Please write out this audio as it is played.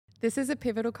This is a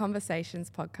Pivotal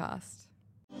Conversations podcast.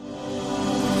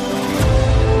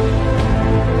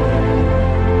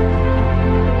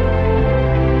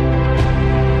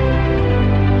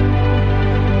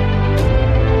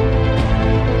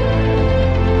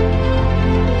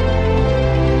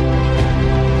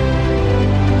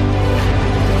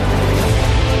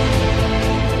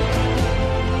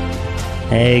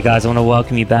 Hey guys, I want to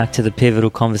welcome you back to the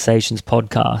Pivotal Conversations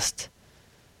podcast.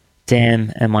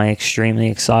 Damn, am I extremely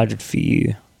excited for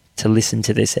you to listen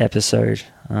to this episode.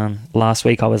 Last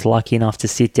week I was lucky enough to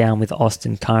sit down with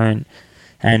Austin Current,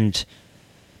 and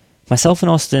myself and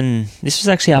Austin, this was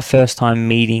actually our first time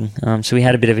meeting. So we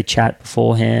had a bit of a chat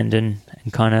beforehand and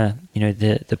kind of,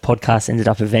 the podcast ended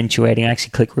up eventuating. I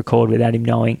actually clicked record without him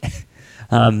knowing.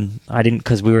 I didn't,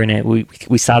 because we were in it.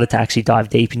 We started to actually dive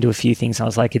deep into a few things. I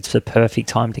was like, it's the perfect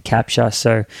time to capture.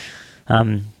 So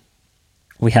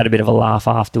we had a bit of a laugh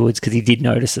afterwards because he did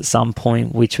notice at some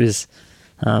point, which was,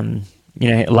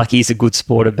 like he's a good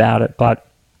sport about it. But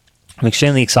I'm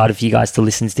extremely excited for you guys to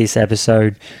listen to this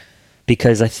episode,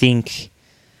 because I think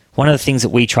one of the things that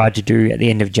we tried to do at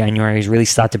the end of January is really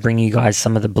start to bring you guys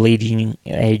some of the bleeding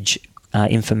edge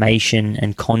information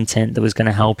and content that was going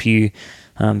to help you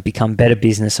become better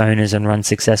business owners and run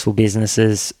successful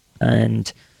businesses.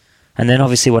 And then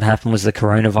obviously what happened was the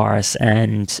coronavirus,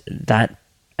 and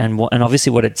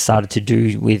obviously what it started to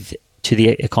do to the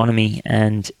economy,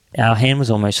 and our hand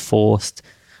was almost forced,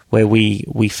 where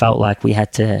we felt like we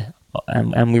had to,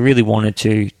 and we really wanted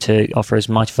to offer as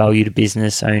much value to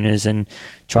business owners and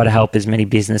try to help as many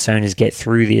business owners get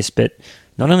through this, but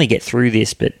not only get through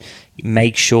this, but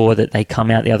make sure that they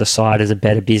come out the other side as a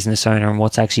better business owner and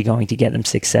what's actually going to get them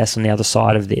success on the other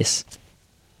side of this.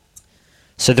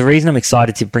 So the reason I'm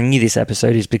excited to bring you this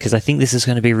episode is because I think this is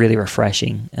going to be really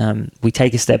refreshing. We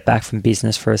take a step back from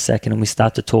business for a second and we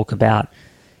start to talk about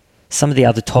some of the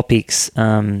other topics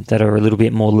that are a little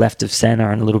bit more left of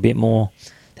center and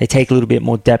they take a little bit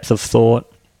more depth of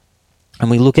thought,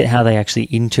 and we look at how they actually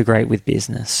integrate with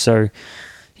business. So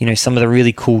some of the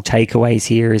really cool takeaways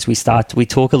here is we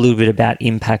talk a little bit about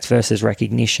impact versus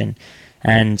recognition,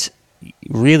 and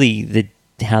really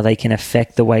how they can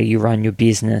affect the way you run your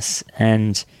business,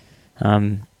 and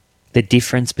the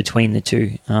difference between the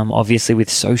two. Obviously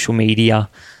with social media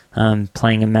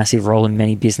playing a massive role in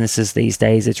many businesses these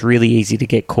days, it's really easy to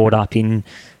get caught up in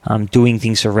doing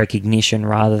things for recognition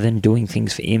rather than doing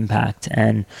things for impact.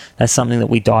 And that's something that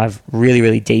we dive really,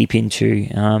 really deep into.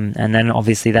 And then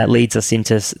obviously that leads us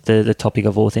into the topic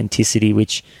of authenticity,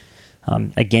 which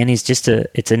again is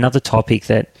it's another topic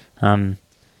that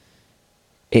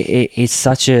it's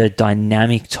such a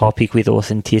dynamic topic with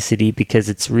authenticity, because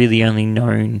it's really only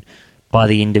known by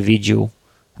the individual,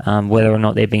 whether or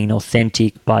not they're being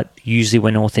authentic. But usually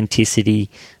when authenticity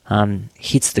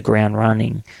hits the ground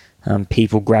running,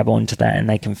 people grab onto that and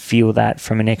they can feel that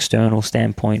from an external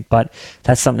standpoint. But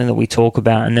that's something that we talk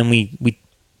about, and then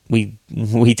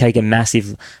we take a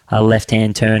massive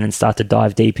left-hand turn and start to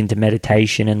dive deep into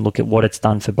meditation and look at what it's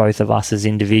done for both of us as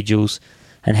individuals,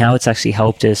 and how it's actually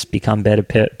helped us become better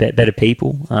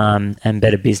people and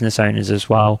better business owners as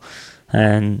well.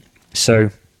 And so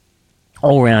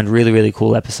all around, really, really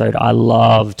cool episode. I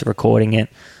loved recording it.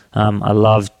 I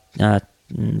loved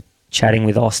chatting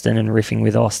with Austin and riffing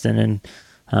with Austin, and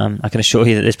I can assure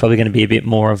you that there's probably going to be a bit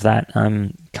more of that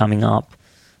coming up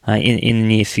in the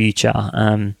near future.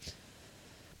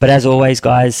 But as always,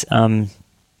 guys,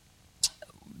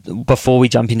 before we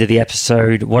jump into the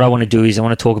episode, what I want to do is I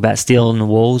want to talk about Steel on the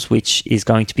Walls, which is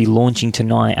going to be launching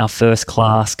tonight. Our first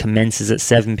class commences at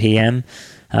 7 p.m.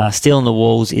 Steel on the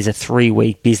Walls is a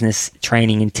 3-week business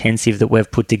training intensive that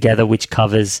we've put together, which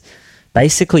covers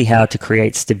basically how to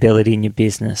create stability in your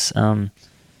business.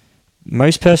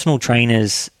 Most personal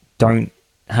trainers don't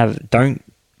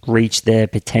reach their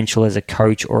potential as a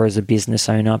coach or as a business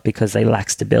owner because they lack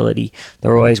stability.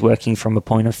 They're always working from a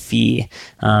point of fear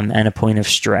and a point of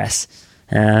stress.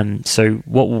 So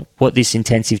what this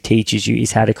intensive teaches you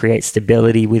is how to create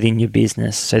stability within your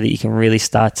business, so that you can really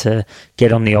start to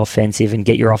get on the offensive and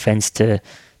get your offense to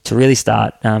really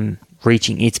start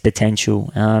reaching its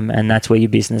potential, and that's where your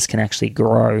business can actually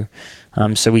grow.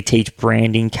 So we teach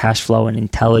branding, cash flow, and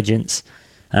intelligence.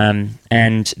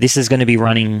 And this is going to be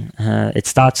running, it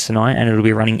starts tonight and it'll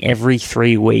be running every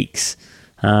 3 weeks.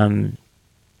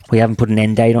 We haven't put an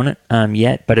end date on it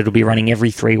yet, but it'll be running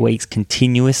every 3 weeks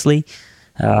continuously.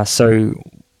 So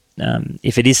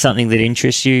if it is something that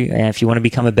interests you, if you want to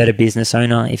become a better business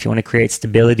owner, if you want to create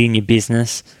stability in your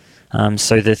business,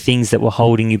 so the things that were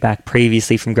holding you back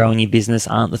previously from growing your business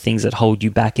aren't the things that hold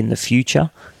you back in the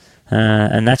future,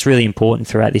 And that's really important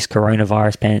throughout this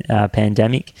coronavirus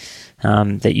pandemic,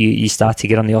 that you start to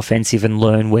get on the offensive and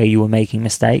learn where you were making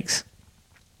mistakes.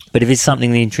 But if it's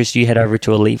something that interests you, head over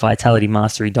to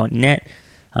elitevitalitymastery.net,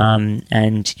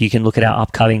 and you can look at our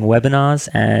upcoming webinars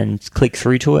and click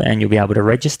through to it, and you'll be able to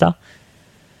register.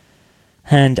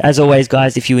 And as always,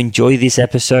 guys, if you enjoy this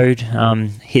episode,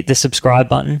 hit the subscribe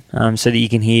button so that you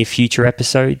can hear future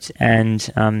episodes.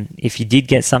 And if you did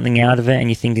get something out of it, and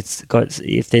you think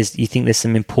you think there's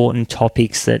some important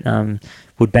topics that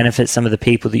would benefit some of the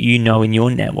people that you know in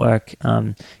your network,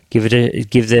 give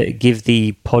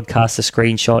the podcast a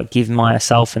screenshot. Give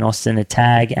myself and Austin a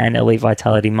tag, and Elite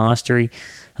Vitality Mastery.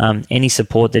 Any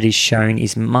support that is shown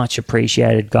is much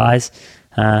appreciated, guys.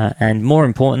 And more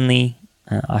importantly,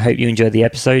 I hope you enjoyed the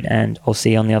episode, and I'll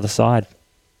see you on the other side.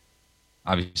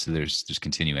 Obviously, there's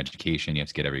continuing education. You have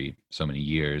to get every so many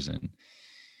years, and you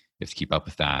have to keep up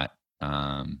with that.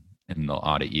 And they'll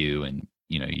audit you, and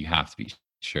you have to be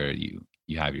sure you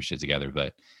have your shit together.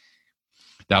 But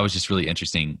that was just really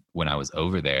interesting when I was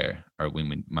over there, or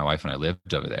when my wife and I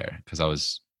lived over there, because I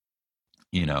was,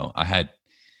 I had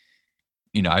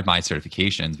my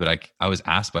certifications, but I was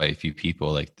asked by a few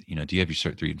people, like, do you have your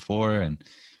cert 3 and 4? And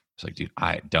it's like, dude,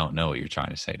 I don't know what you're trying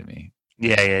to say to me.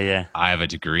 Yeah. I have a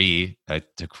degree. It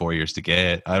took 4 years to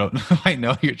get. I don't know. I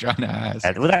know what you're trying to ask.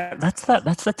 Well, that's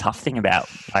the tough thing about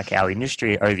like our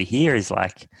industry over here is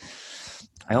like,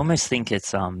 I almost think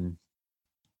it's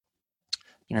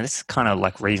this is kind of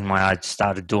like reason why I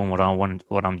started doing what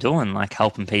I'm doing, like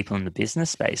helping people in the business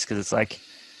space, because it's like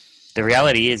the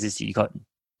reality is you got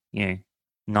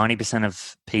 90%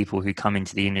 of people who come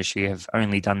into the industry have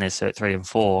only done their cert 3 and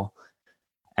 4.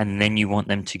 And then you want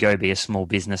them to go be a small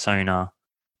business owner,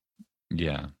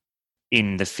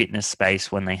 in the fitness space,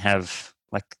 when they have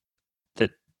like the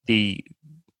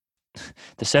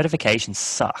certifications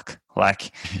suck.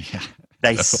 Like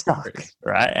they suck,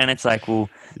 right? And it's like, well,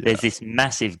 there's this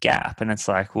massive gap, and it's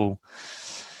like, well,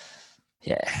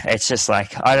 it's just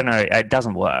like, I don't know, it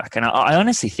doesn't work. And I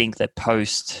honestly think that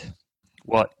post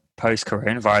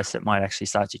coronavirus, it might actually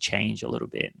start to change a little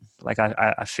bit. Like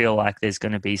I feel like there's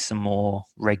going to be some more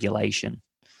regulation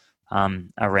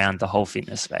around the whole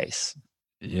fitness space.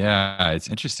 Yeah, it's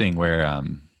interesting where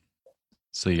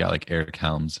so you got like Eric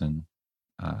Helms and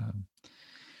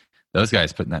those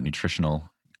guys putting that nutritional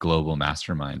global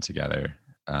mastermind together,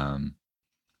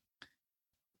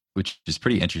 which is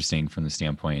pretty interesting from the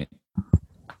standpoint.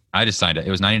 I just signed it.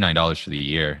 It was $99 for the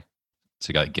year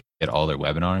to get all their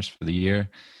webinars for the year.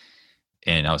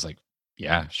 And I was like,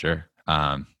 yeah, sure.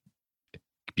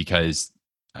 Because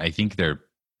I think they're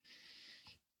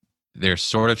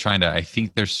sort of trying to, I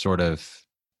think they're sort of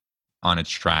on a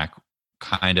track,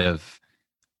 kind of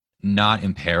not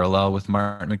in parallel with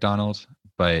Martin McDonald,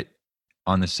 but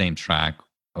on the same track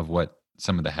of what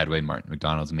some of the headway Martin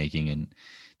McDonald's making in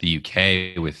the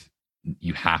UK with,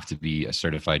 you have to be a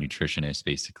certified nutritionist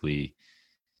basically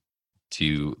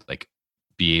to like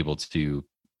be able to,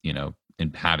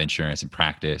 and have insurance and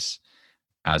practice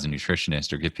as a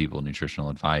nutritionist or give people nutritional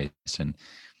advice. And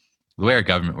the way our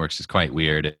government works is quite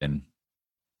weird, and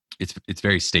it's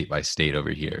very state by state over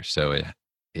here. So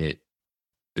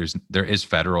there is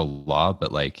federal law,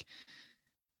 but like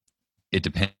it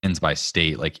depends by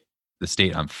state. Like the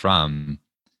state I'm from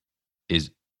is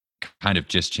kind of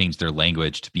just changed their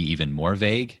language to be even more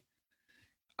vague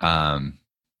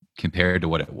compared to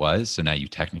what it was. So now you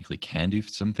technically can do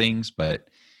some things, but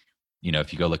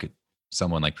if you go look at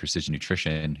someone like Precision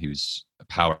Nutrition, who's a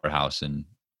powerhouse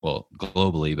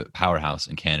globally, but powerhouse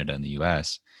in Canada and the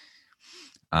US,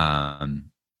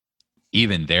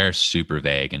 even they're super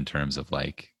vague in terms of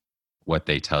like what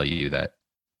they tell you that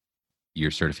your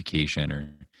certification or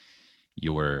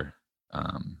your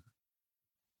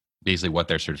basically what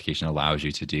their certification allows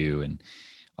you to do and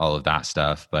all of that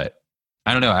stuff. But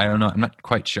I don't know. I'm not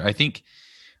quite sure.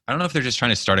 I don't know if they're just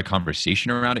trying to start a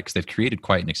conversation around it, because they've created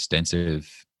quite an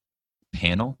extensive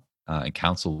panel and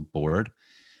council board.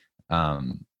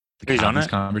 Who's on it?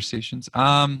 Conversations.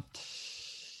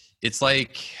 It's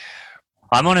like,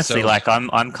 I'm honestly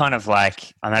I'm kind of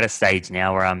like, I'm at a stage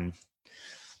now where I'm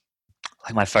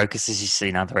like, my focus is just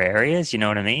in other areas. You know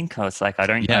what I mean? Cause it's like, I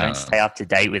don't stay up to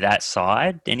date with that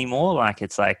side anymore. Like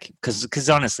it's like, cause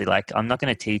honestly, like I'm not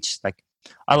going to teach, like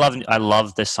I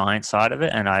love the science side of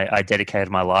it. And I dedicated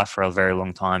my life for a very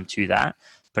long time to that,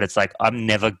 but it's like, I'm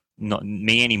never not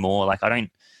me anymore. Like I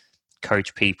don't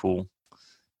coach people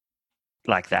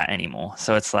like that anymore.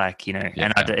 So it's like,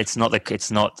 it's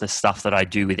not the stuff that I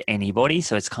do with anybody.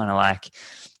 So it's kind of like,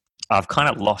 I've kind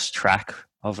of lost track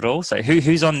of it all. So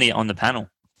who's on the panel?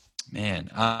 Man.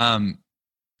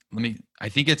 I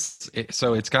think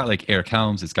so it's got like Eric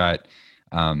Helms, it's got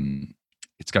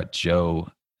Joe,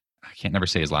 I can't never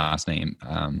say his last name.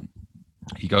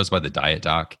 He goes by the Diet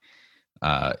Doc.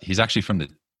 He's actually from the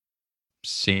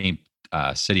same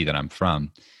city that I'm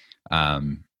from.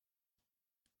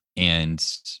 And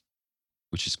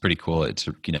which is pretty cool. It's,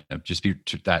 just be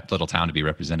that little town to be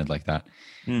represented like that.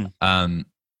 And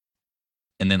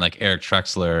then like Eric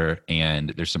Trexler, and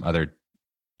there's some other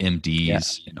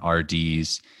MDs and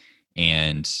RDs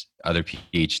and other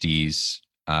PhDs.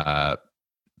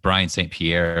 Brian St.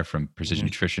 Pierre from Precision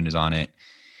Nutrition is on it.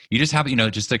 You just have,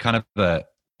 just a kind of an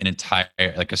entire,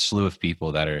 like a slew of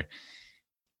people that are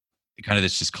kind of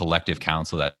this just collective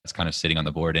council that's kind of sitting on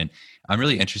the board. And I'm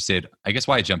really interested, I guess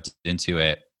why I jumped into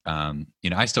it.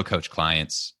 I still coach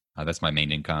clients. That's my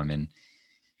main income. And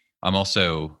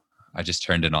I just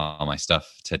turned in all my stuff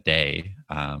today.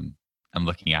 I'm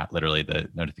looking at literally the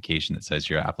notification that says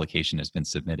your application has been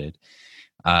submitted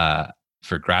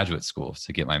for graduate school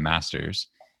to get my master's.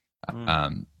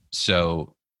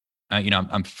 So,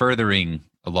 I'm furthering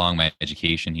along my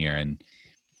education here. And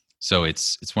so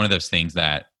it's one of those things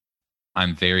that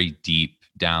I'm very deep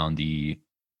down the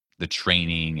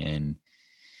training and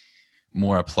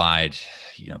more applied,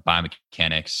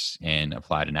 biomechanics and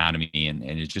applied anatomy, and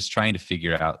it's just trying to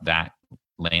figure out that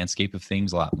landscape of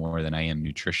things a lot more than I am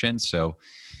nutrition. So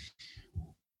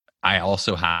I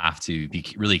also have to be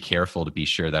really careful to be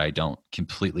sure that I don't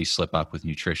completely slip up with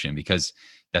nutrition, because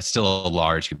that's still a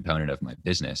large component of my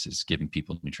business, is giving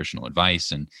people nutritional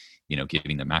advice and,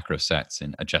 giving them macro sets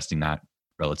and adjusting that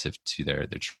relative to their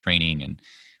training and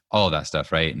all of that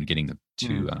stuff. Right. And getting them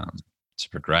to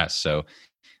progress. So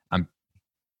I'm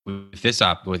with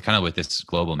this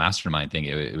global mastermind thing,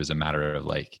 it was a matter of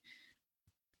like,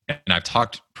 and I've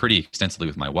talked pretty extensively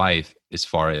with my wife as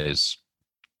far as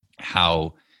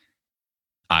how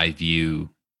I view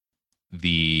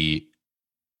the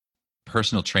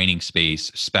personal training space,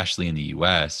 especially in the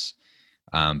US,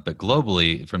 but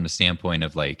globally, from the standpoint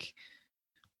of like,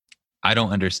 I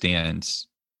don't understand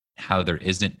how there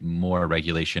isn't more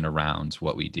regulation around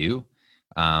what we do,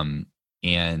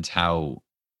 and how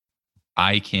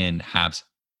I can have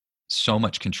so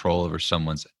much control over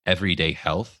someone's everyday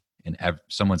health and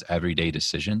someone's everyday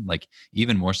decision, like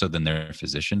even more so than their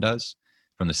physician does,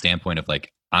 from the standpoint of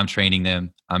like, I'm training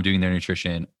them, I'm doing their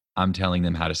nutrition, I'm telling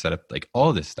them how to set up like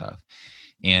all this stuff.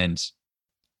 And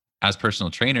as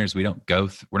personal trainers, we don't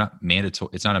we're not mandatory.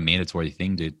 It's not a mandatory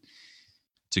thing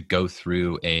to go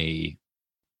through a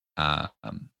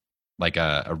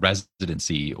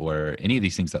residency or any of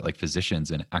these things that like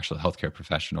physicians and actual healthcare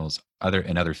professionals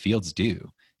in other fields do.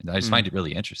 And I just find it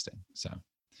really interesting. So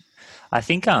I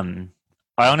think, I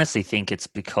honestly think it's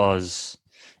because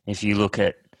if you look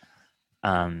at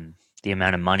the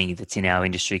amount of money that's in our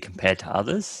industry compared to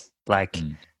others, like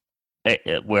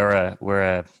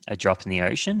we're a drop in the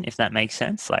ocean, if that makes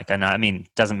sense. Like, I mean,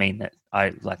 doesn't mean that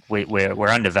we're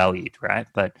undervalued, right?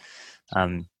 But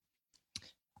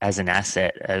as an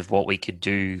asset of what we could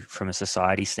do from a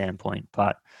society standpoint.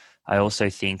 But I also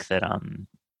think that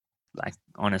like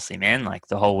honestly, man, like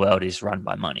the whole world is run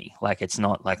by money. Like it's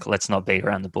not like, let's not beat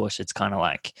around the bush. It's kind of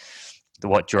like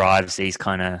what drives these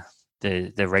kind of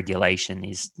the regulation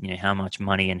is, how much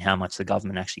money and how much the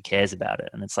government actually cares about it.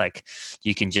 And it's like,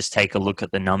 you can just take a look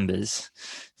at the numbers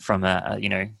from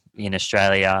in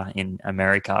Australia, in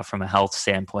America, from a health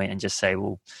standpoint, and just say,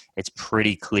 well, it's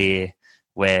pretty clear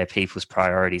where people's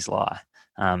priorities lie.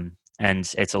 And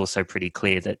it's also pretty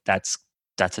clear that that's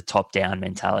a top-down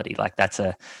mentality. Like that's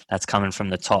coming from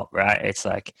the top, right? It's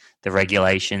like the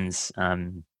regulations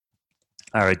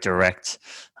are a direct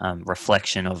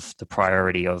reflection of the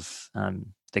priority of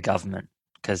the government,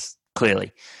 because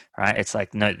clearly, right? It's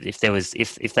like, no,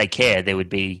 if they care, there would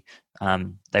be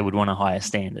they would want a higher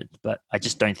standard, but I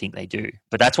just don't think they do.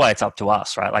 But that's why it's up to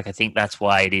us, right? Like I think that's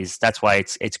why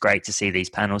it's great to see these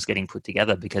panels getting put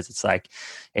together, because it's like,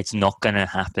 it's not going to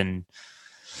happen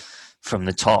from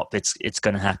the top. It's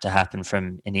going to have to happen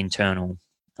from an internal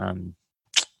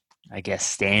I guess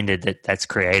standard that's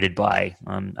created by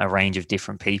a range of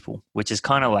different people, which is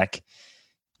kind of like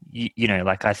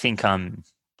like I think from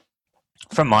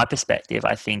my perspective,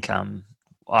 I think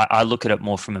I look at it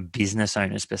more from a business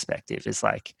owner's perspective. It's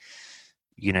like,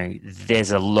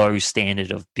 there's a low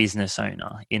standard of business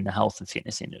owner in the health and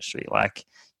fitness industry, like,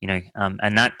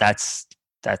 and that's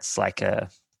like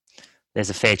there's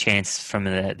a fair chance from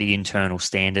the internal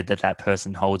standard that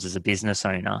person holds as a business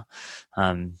owner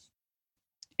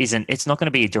it's not going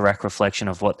to be a direct reflection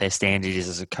of what their standard is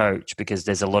as a coach, because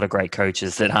there's a lot of great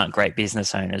coaches that aren't great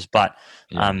business owners. But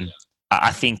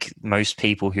I think most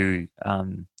people who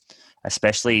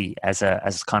especially as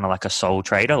kind of like a sole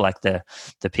trader, like the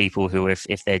people who,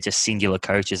 if they're just singular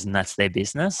coaches and that's their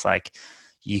business, like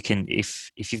you can,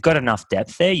 if you've got enough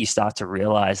depth there, you start to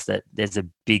realize that there's a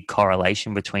big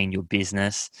correlation between your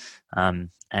business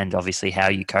and obviously how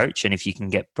you coach. And if you can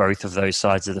get both of those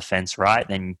sides of the fence right,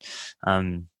 then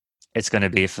it's going to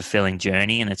be a fulfilling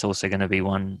journey, and it's also going to be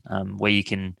one where you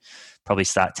can probably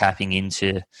start tapping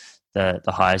into the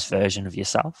highest version of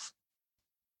yourself.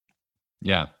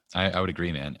 Yeah, I would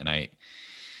agree, man. And I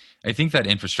think that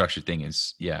infrastructure thing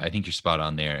is, I think you're spot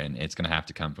on there, and it's going to have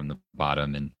to come from the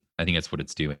bottom. And I think that's what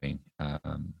it's doing.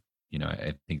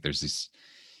 I think there's these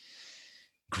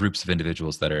groups of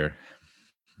individuals that are,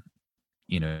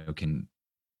 can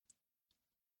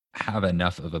have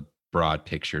enough of a broad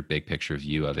picture, big picture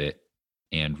view of it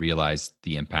and realize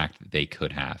the impact that they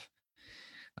could have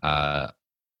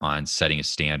on setting a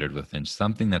standard within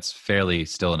something that's fairly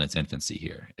still in its infancy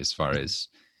here, as far as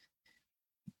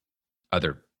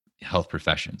other health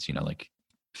professions, like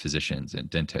physicians and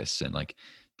dentists, and like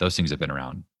those things have been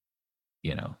around,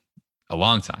 a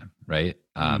long time, right?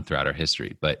 Throughout our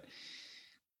history. But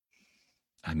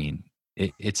I mean,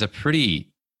 it's a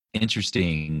pretty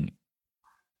interesting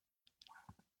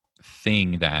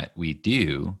thing that we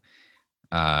do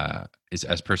is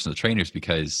as personal trainers,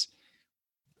 because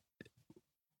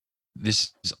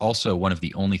this is also one of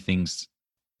the only things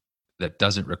that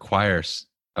doesn't require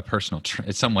a personal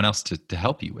someone else to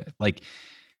help you with. Like,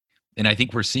 and I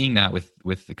think we're seeing that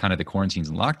with the kind of the quarantines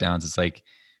and lockdowns. It's like,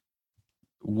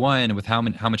 one, with how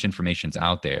much information's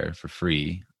out there for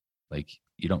free, like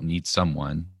you don't need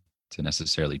someone to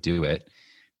necessarily do it.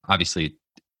 Obviously,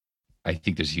 I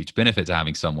think there's a huge benefit to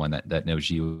having someone that knows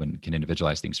you and can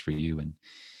individualize things for you and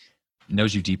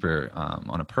knows you deeper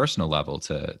on a personal level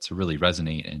to really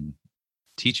resonate and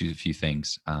teach you a few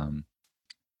things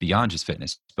beyond just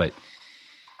fitness. But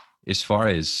as far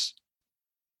as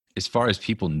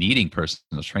people needing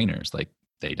personal trainers, like,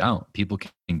 they don't. People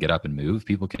can get up and move.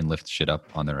 People can lift shit up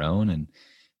on their own and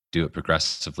do it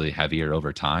progressively heavier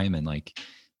over time. And like,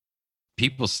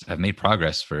 people have made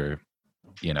progress for,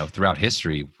 throughout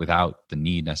history without the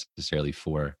need necessarily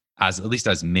for at least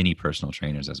as many personal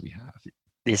trainers as we have.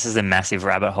 This is a massive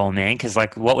rabbit hole, man, because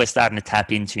like what we're starting to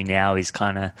tap into now is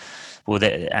kind of,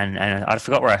 and I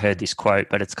forgot where I heard this quote,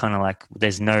 but it's kind of like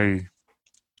there's no,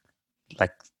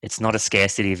 like, it's not a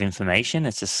scarcity of information,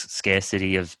 it's a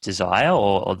scarcity of desire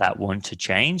or that want to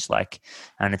change. Like,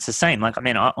 and it's the same. Like, I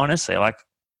mean, honestly, like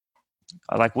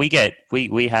we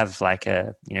have like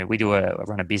we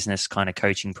run a business kind of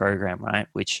coaching program, right?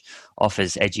 Which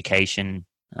offers education,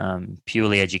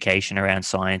 purely education around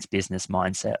science, business,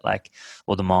 mindset, like,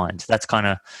 or the mind. That's kind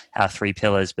of our three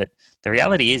pillars. But the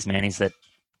reality is, man, is that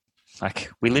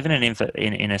like we live in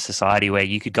in a society where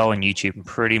you could go on YouTube and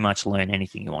pretty much learn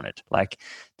anything you wanted. Like,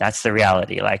 that's the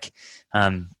reality. Like,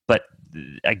 but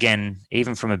again,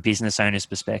 even from a business owner's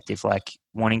perspective, like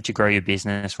wanting to grow your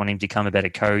business, wanting to become a better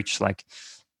coach, like,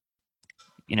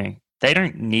 they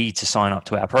don't need to sign up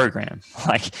to our program.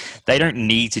 Like, they don't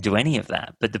need to do any of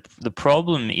that. But the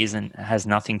problem has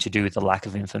nothing to do with the lack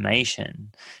of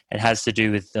information. It has to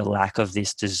do with the lack of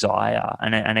this desire.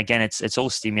 And again, it's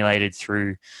all stimulated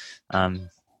through, where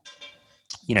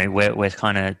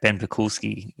kind of Ben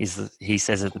Pakulski he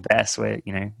says it the best, where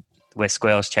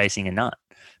squirrels chasing a nut,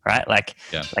 right? Like,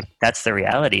 like that's the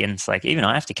reality. And it's like, even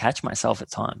I have to catch myself at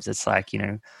times. It's like,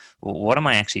 what am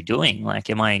I actually doing?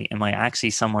 Like, am I actually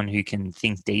someone who can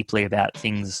think deeply about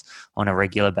things on a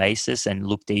regular basis and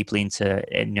look deeply into,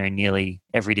 nearly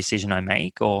every decision I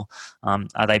make, or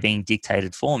are they being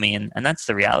dictated for me? And that's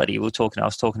the reality. I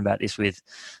was talking about this with,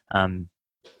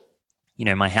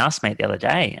 my housemate the other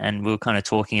day, and we were kind of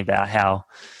talking about how,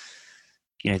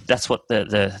 that's what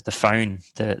the phone,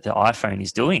 the iPhone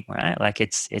is doing, right? Like,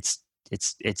 it's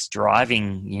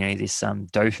driving, this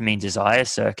dopamine desire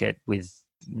circuit with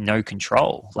no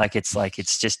control. Like, it's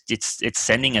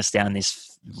sending us down this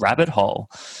rabbit hole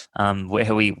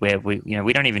where we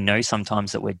don't even know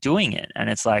sometimes that we're doing it. And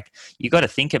it's like, you got to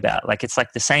think about, like, it's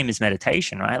like the same as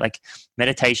meditation, right? Like,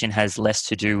 meditation has less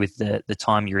to do with the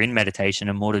time you're in meditation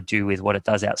and more to do with what it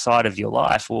does outside of your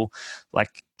life. Well,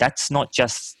 like, that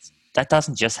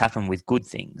doesn't just happen with good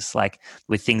things, like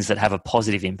with things that have a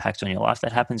positive impact on your life.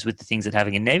 That happens with the things that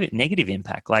having a negative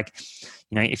impact. Like,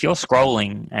 if you're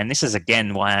scrolling, and this is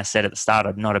again why I said at the start,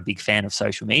 I'm not a big fan of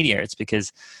social media. It's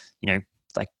because,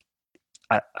 like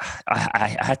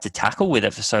I had to tackle with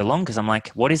it for so long, because I'm like,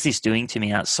 what is this doing to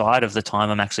me outside of the time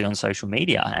I'm actually on social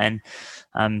media? And,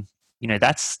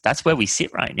 that's where we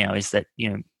sit right now, is that,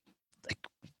 like,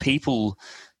 people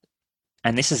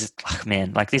and this is,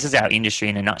 man, like this is our industry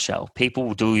in a nutshell.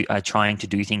 People are trying to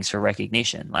do things for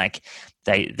recognition. Like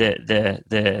the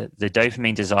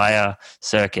dopamine desire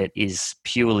circuit is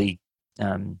purely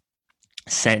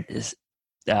sent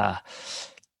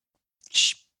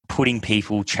putting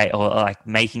people or like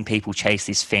making people chase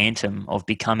this phantom of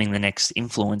becoming the next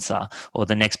influencer or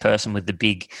the next person with the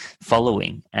big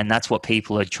following. And that's what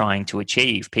people are trying to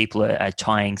achieve. People are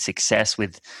tying success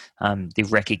with the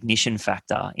recognition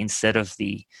factor instead of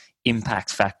the impact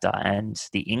factor and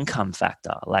the income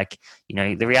factor. Like, you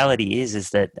know, the reality is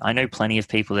that I know plenty of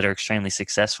people that are extremely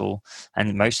successful,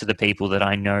 and most of the people that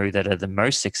I know that are the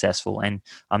most successful, and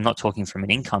I'm not talking from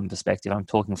an income perspective, I'm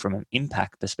talking from an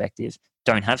impact perspective,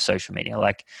 don't have social media.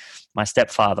 Like my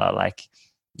stepfather, like,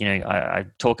 you know, I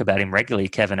talk about him regularly,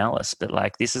 Kevin Ellis, but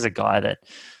like this is a guy that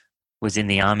was in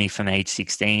the army from age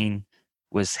 16,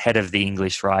 was head of the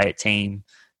English riot team,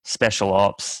 special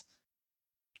ops,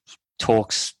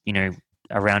 talks, you know,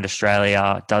 around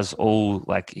Australia, does all,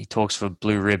 like he talks for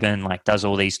Blue Ribbon, like does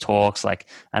all these talks, like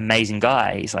amazing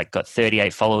guy. He's like got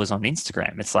 38 followers on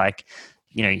Instagram. It's like,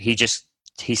 you know, he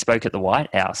spoke at the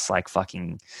White House like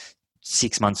fucking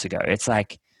 6 months ago. It's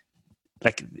like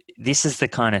this is the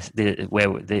kind of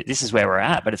this is where we're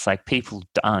at. But it's like people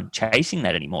aren't chasing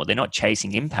that anymore. They're not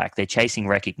chasing impact. They're chasing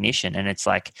recognition, and it's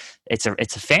like it's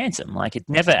a phantom. Like it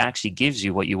never actually gives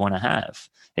you what you want to have.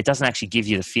 It doesn't actually give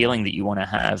you the feeling that you want to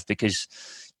have, because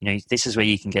you know this is where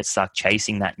you can get stuck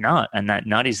chasing that nut, and that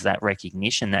nut is that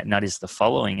recognition. That nut is the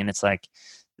following, and it's like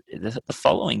the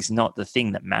following's not the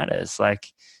thing that matters.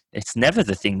 Like it's never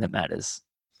the thing that matters.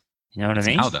 You know what I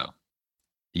mean? How though?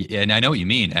 Yeah, and I know what you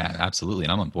mean. Absolutely.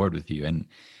 And I'm on board with you. And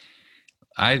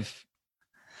I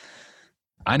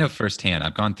know firsthand,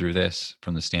 I've gone through this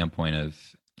from the standpoint of,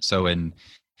 so in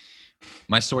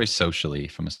my story socially,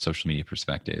 from a social media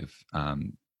perspective,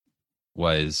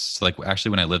 was like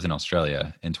actually when I lived in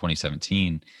Australia in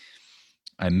 2017,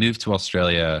 I moved to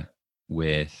Australia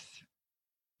with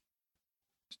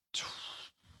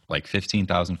like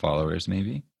 15,000 followers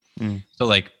maybe. So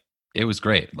like, it was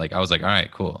great. Like I was like, all right,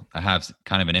 cool. I have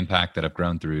kind of an impact that I've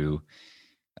grown through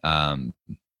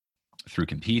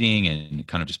competing and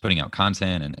kind of just putting out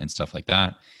content and stuff like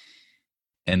that.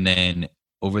 And then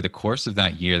over the course of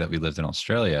that year that we lived in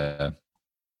Australia,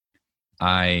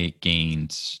 I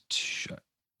gained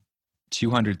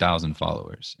 200,000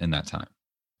 followers in that time.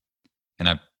 And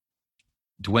I've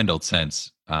dwindled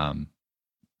since.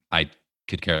 I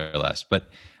could care less, but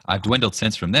I've dwindled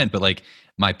since from then. But like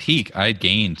my peak, I had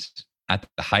gained at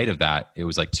the height of that, it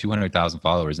was like 200,000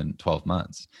 followers in 12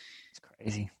 months. It's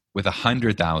crazy. With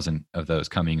 100,000 of those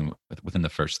coming within the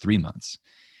first 3 months.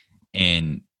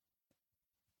 And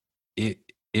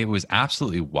it was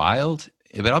absolutely wild.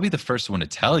 But I'll be the first one to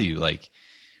tell you, like,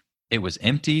 it was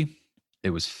empty. It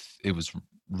was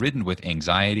ridden with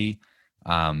anxiety.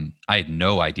 I had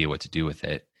no idea what to do with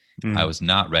it. I was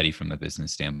not ready from a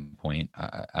business standpoint.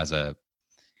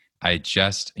 I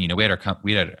just, you know, we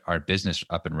had our business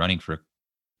up and running for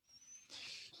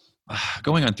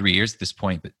going on 3 years at this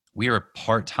point, but we were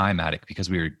part-time at it because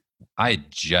I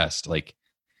had just like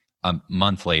a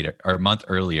month later or a month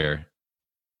earlier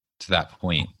to that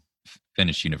point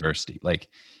finished university. Like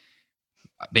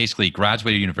basically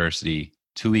graduated university,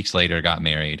 2 weeks later got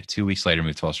married, 2 weeks later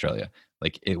moved to Australia.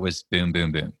 Like it was boom,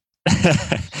 boom, boom.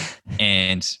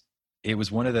 And it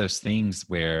was one of those things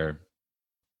where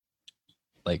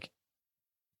like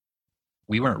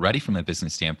we weren't ready from a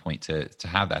business standpoint to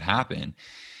have that happen.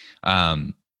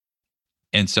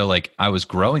 And so like I was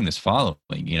growing this following,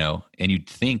 you know, and you'd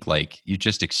think like, you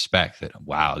just expect that,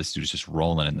 wow, this dude's just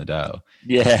rolling in the dough.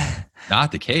 Yeah.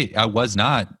 Not the case. I was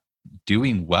not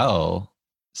doing well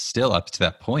still up to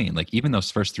that point. Like even those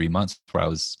first 3 months where I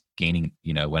was gaining,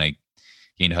 you know, when I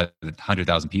gained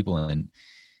 100,000 people and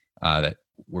that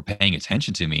were paying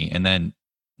attention to me. And then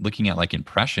looking at like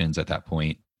impressions at that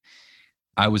point,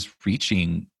 I was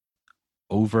reaching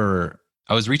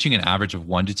an average of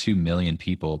 1 to 2 million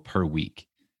people per week.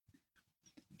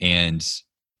 And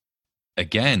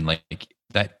again, like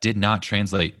that did not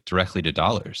translate directly to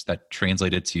dollars. That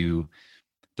translated to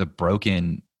the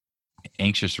broken,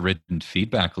 anxious ridden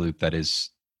feedback loop that is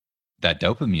that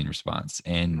dopamine response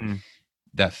and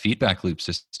that feedback loop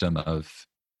system of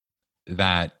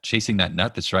that chasing that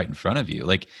nut that's right in front of you.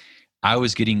 Like I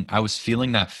was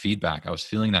feeling that feedback. I was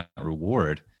feeling that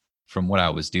reward from what I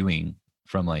was doing,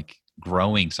 from like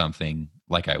growing something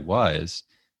like I was,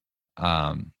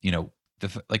 you know,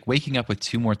 like waking up with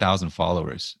 2 more thousand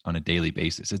followers on a daily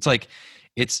basis. It's like,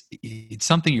 it's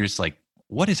something you're just like,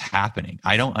 what is happening?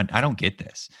 I don't get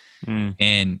this.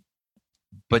 And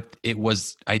but it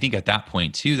was, I think at that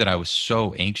point too, that I was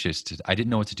so anxious I didn't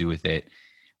know what to do with it.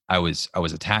 I was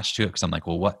attached to it because I'm like,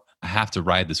 well, what, I have to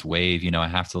ride this wave, I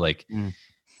have to like,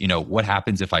 what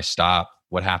happens if I stop?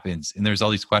 What happens? And there's all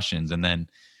these questions. And then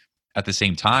at the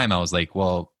same time, I was like,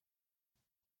 well,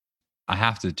 I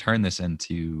have to turn this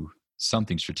into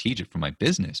something strategic for my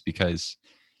business because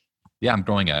yeah, I'm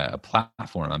growing a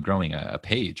platform, I'm growing a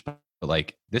page, but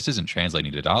like this isn't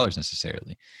translating to dollars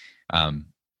necessarily. And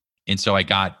so I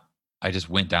just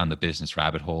went down the business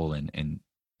rabbit hole and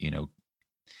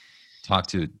talked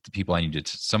to the people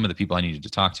some of the people I needed to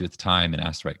talk to at the time and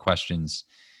ask the right questions.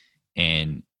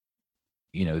 And,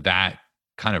 that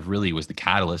kind of really was the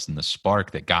catalyst and the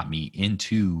spark that got me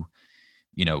into,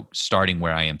 starting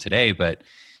where I am today. But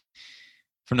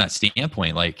from that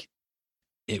standpoint, like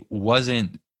it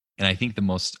wasn't, and I think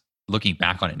looking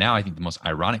back on it now, I think the most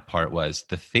ironic part was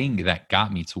the thing that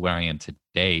got me to where I am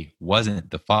today wasn't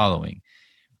the following.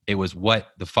 It was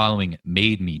what the following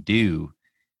made me do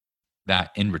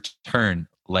that in return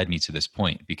led me to this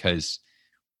point. Because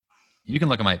you can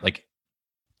look at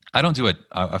I don't do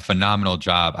a phenomenal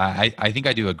job. I think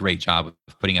I do a great job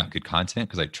of putting out good content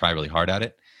because I try really hard at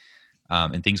it,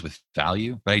 and things with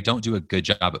value, but I don't do a good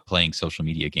job at playing social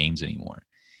media games anymore.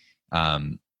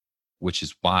 Which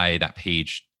is why that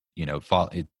page,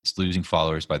 it's losing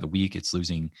followers by the week. It's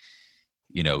losing,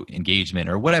 engagement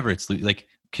or whatever. It's like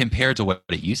compared to what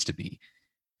it used to be.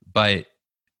 But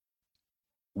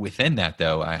within that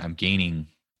though, I'm gaining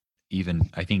even,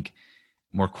 I think,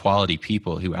 more quality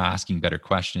people who are asking better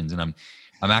questions. And I'm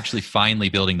actually finally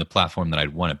building the platform that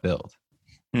I'd want to build.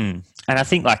 And I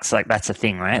think that's the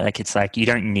thing, right? Like, it's like, you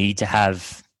don't need to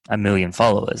have 1 million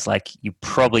followers. Like, you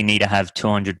probably need to have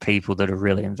 200 people that are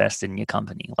really invested in your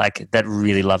company, like that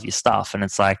really love your stuff. And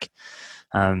it's like,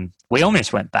 we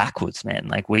almost went backwards, man.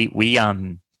 Like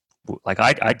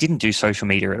I didn't do social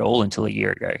media at all until a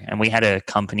year ago. And we had a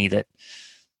company that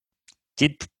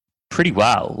did pretty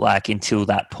well, like until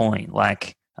that point,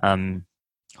 like,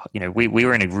 we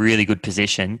were in a really good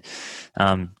position.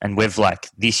 And we've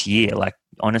this year,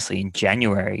 honestly, in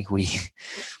January, we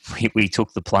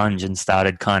took the plunge and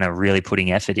started kind of really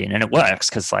putting effort in, and it works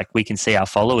because we can see our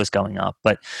followers going up.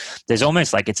 But there's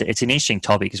almost it's an interesting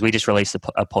topic because we just released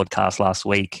a podcast last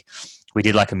week. We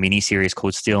did a mini series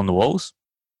called Steel on the Walls.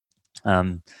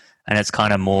 And it's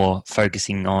kind of more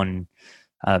focusing on,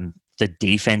 the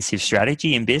defensive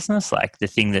strategy in business, the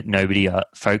thing that nobody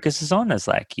focuses on is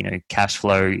cash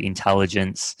flow,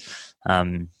 intelligence,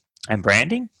 and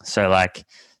branding. So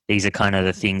these are kind of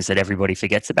the things that everybody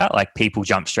forgets about. People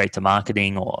jump straight to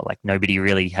marketing, or nobody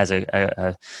really has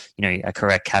a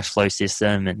correct cash flow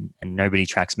system, and nobody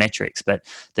tracks metrics. But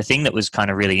the thing that was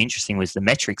kind of really interesting was the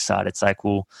metrics side. It's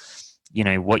well,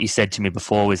 what you said to me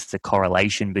before was the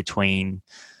correlation between,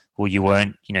 well, you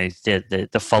weren't,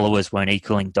 the followers weren't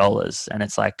equaling dollars. And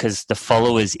it's because the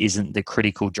followers isn't the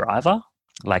critical driver.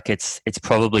 It's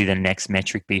probably the next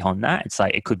metric beyond that. It's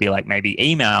it could be maybe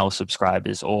email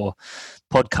subscribers or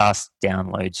podcast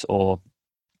downloads or,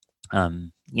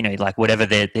 whatever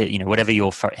whatever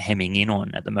you're hemming in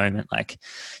on at the moment.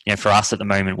 For us at the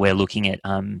moment, we're looking at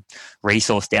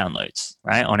resource downloads,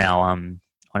 right, on our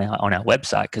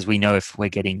website, because we know if we're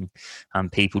getting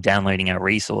people downloading our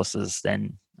resources,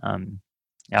 then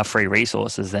our free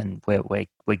resources, then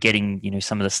we're getting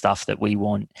some of the stuff that we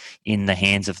want in the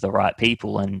hands of the right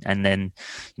people, and then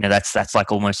that's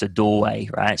almost a doorway,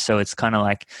 right? So it's kind of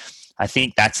I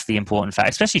think that's the important fact,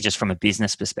 especially just from a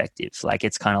business perspective.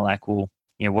 It's kind of well,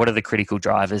 what are the critical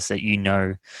drivers that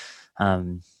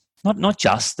not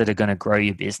just that are going to grow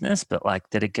your business, but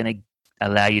that are going to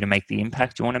allow you to make the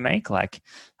impact you want to make. I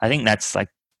think that's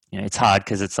it's hard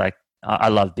because it's I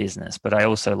love business, but I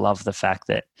also love the fact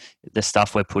that the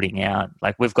stuff we're putting out,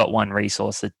 we've got one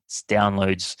resource that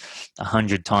downloads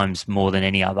 100 times more than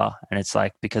any other. And it's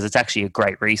because it's actually a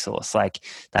great resource.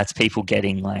 That's people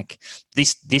getting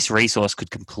this resource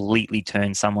could completely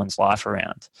turn someone's life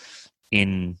around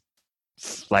and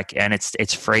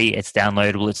it's free, it's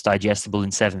downloadable, it's digestible in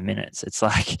 7 minutes. It's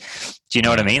do you know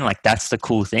what I mean? That's the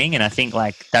cool thing. And I think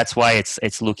that's why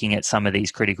it's looking at some of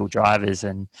these critical drivers,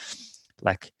 and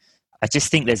I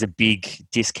just think there's a big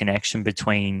disconnection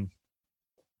between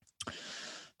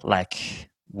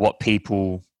what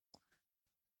people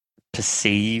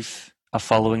perceive a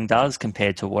following does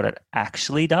compared to what it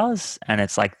actually does. And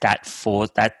it's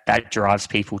that drives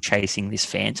people chasing this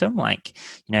phantom.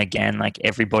 Again,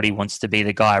 everybody wants to be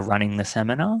the guy running the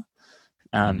seminar,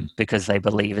 because they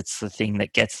believe it's the thing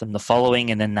that gets them the following,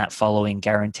 and then that following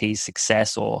guarantees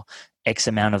success or X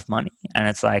amount of money. And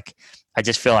it's I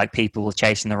just feel people are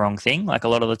chasing the wrong thing a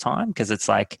lot of the time, because it's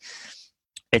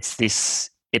it's this,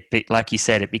 like you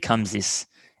said, it becomes this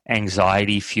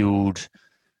anxiety fueled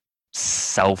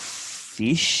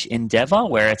selfish endeavor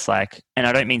where it's like, and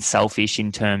I don't mean selfish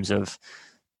in terms of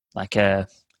like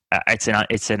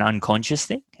it's an unconscious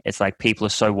thing. It's like people are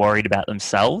so worried about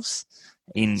themselves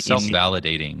in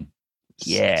self-validating,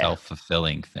 yeah,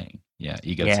 self-fulfilling thing. Yeah.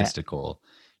 Egotistical,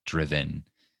 driven,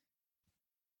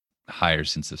 higher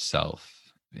sense of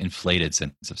self, inflated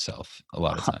sense of self a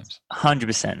lot of times.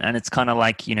 100%. And it's kind of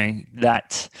like,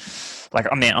 that, like,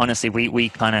 I mean, honestly,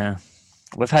 we've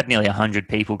had nearly 100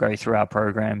 people go through our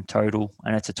program total,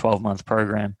 and it's a 12-month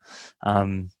program.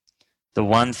 The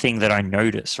one thing that I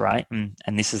notice, right, and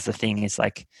this is the thing, is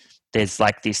like there's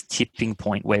like this tipping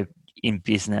point where in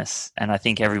business, and I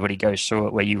think everybody goes through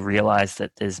it, where you realize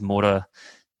that there's more to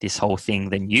this whole thing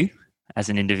than you as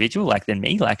an individual, like than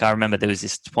me. Like I remember there was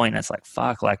this point, and it's like,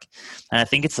 fuck, like, and I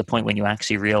think it's the point when you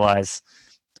actually realize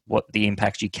what the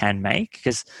impact you can make,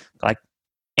 because like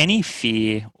any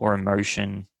fear or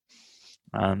emotion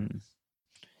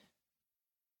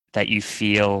that you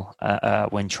feel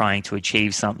when trying to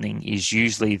achieve something is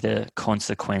usually the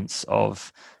consequence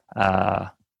of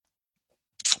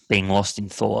being lost in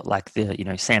thought. Like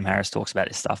Sam Harris talks about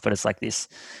this stuff, but it's like this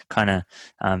kind of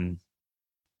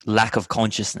lack of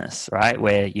consciousness, right?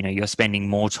 Where, you're spending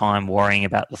more time worrying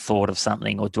about the thought of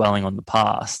something or dwelling on the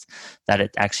past, that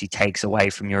it actually takes away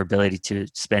from your ability to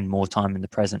spend more time in the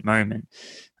present moment.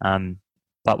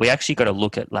 But we actually got to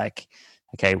look at like,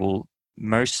 okay, well,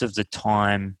 most of the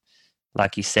time,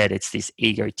 like you said, it's this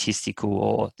egotistical,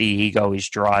 or the ego is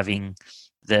driving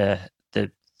the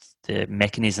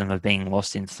mechanism of being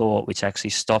lost in thought, which actually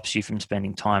stops you from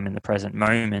spending time in the present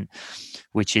moment,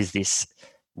 which is this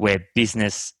where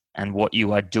business and what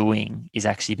you are doing is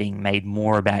actually being made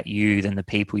more about you than the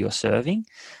people you're serving.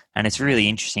 And it's really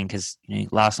interesting because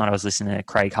last night I was listening to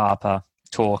Craig Harper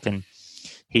talk, and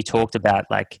he talked about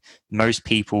like most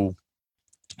people,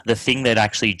 the thing that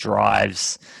actually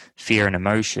drives fear and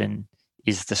emotion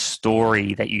is the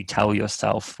story that you tell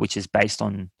yourself, which is based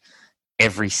on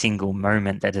every single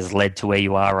moment that has led to where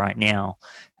you are right now.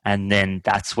 And then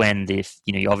that's when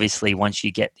obviously once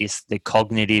you get the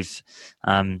cognitive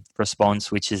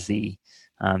response, which is you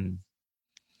get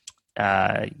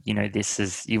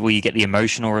the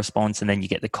emotional response, and then you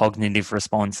get the cognitive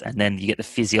response, and then you get the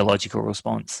physiological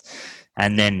response,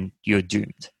 and then you're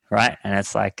doomed, right? And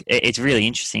it's like, it's really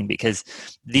interesting because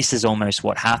this is almost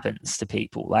what happens to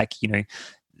people. Like,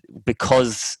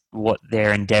 because what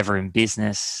their endeavor in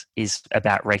business is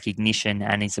about recognition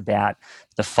and is about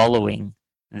the following,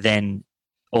 then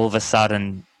all of a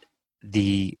sudden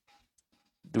the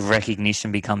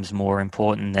recognition becomes more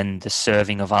important than the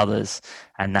serving of others.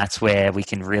 And that's where we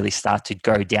can really start to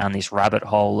go down this rabbit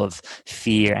hole of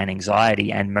fear and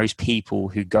anxiety. And most people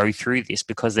who go through this,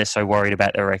 because they're so worried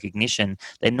about their recognition,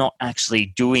 they're not actually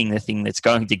doing the thing that's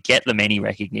going to get them any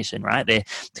recognition, right?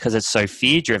 Because it's so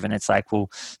fear driven. It's like, well,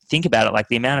 think about it, like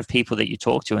the amount of people that you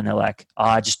talk to and they're like,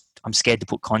 I'm scared to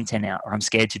put content out, or I'm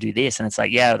scared to do this. And it's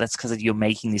like, yeah, that's because you're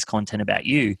making this content about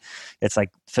you. It's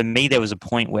like, for me, there was a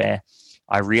point where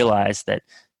I realized that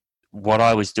what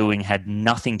I was doing had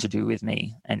nothing to do with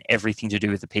me and everything to do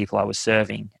with the people I was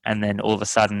serving. And then all of a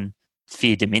sudden,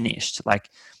 fear diminished. Like,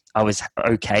 I was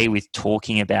okay with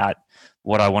talking about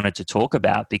what I wanted to talk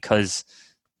about because,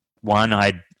 one,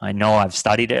 I know I've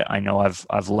studied it, I know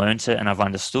I've learned it and I've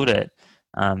understood it.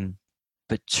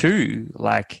 But two,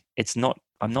 like,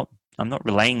 I'm not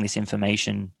relaying this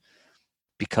information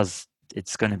because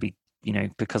it's going to be,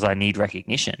 because I need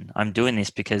recognition. I'm doing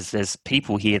this because there's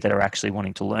people here that are actually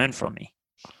wanting to learn from me.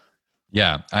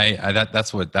 Yeah,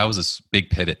 that was a big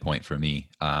pivot point for me,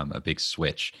 a big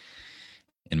switch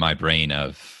in my brain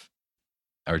or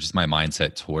just my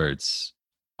mindset towards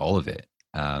all of it.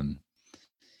 The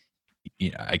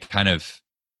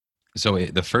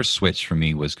first switch for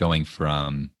me was going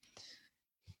from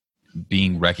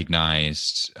being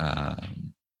recognized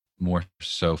more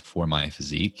so for my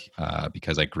physique,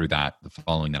 because I grew the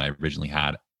following that I originally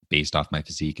had based off my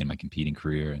physique and my competing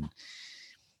career and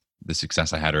the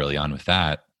success I had early on with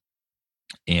that.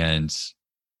 And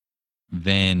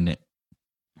then,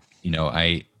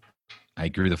 I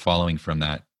grew the following from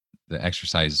the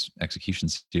exercise execution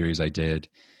series I did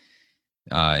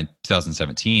in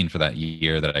 2017 for that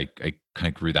year that I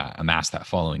kind of amassed that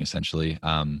following essentially.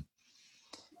 And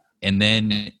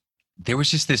then there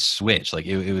was just this switch, like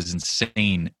it was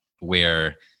insane,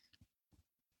 where,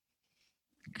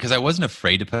 because I wasn't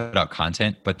afraid to put out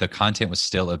content, but the content was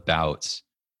still about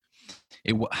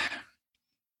it.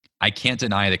 I can't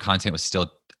deny the content was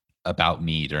still about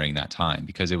me during that time,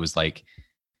 because it was like,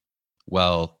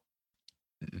 well,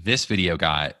 this video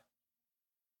got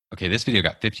Okay, this video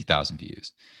got 50,000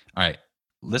 views. All right,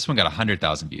 this one got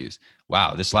 100,000 views.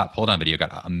 Wow, this lat pull down video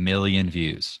got 1 million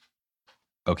views.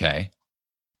 Okay,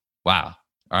 wow.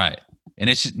 All right, and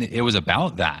it was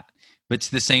about that, but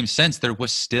to the same sense, there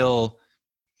was still.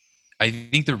 I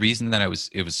think the reason that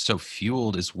it was so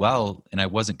fueled as well, and I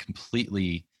wasn't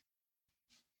completely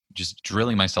just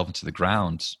drilling myself into the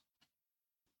ground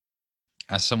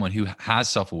as someone who has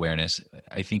self-awareness,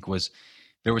 I think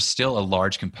there was still a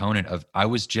large component of I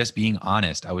was just being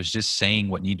honest. I was just saying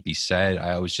what needed to be said.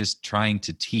 I was just trying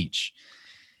to teach.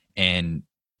 And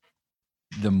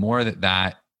the more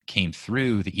that came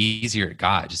through, the easier it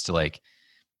got just to like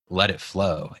let it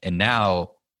flow. And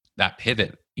now that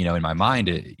pivot, in my mind,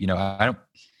 I don't,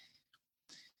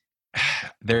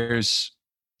 there's,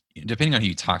 depending on who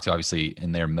you talk to, obviously,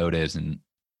 and their motives and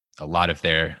a lot of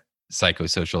their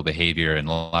psychosocial behavior and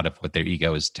a lot of what their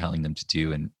ego is telling them to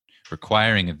do and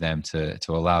requiring of them to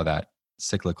allow that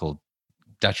cyclical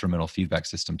detrimental feedback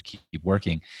system to keep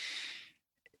working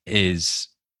is,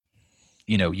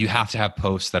 you have to have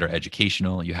posts that are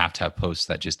educational. You have to have posts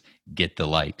that just get the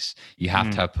likes. You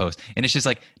have to have posts. And it's just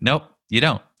like, nope, you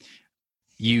don't.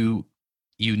 You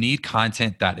need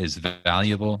content that is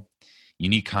valuable. You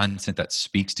need content that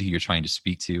speaks to who you're trying to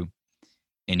speak to.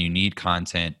 And you need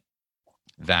content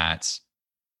that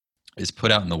is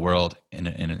put out in the world in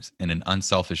an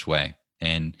unselfish way.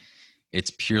 And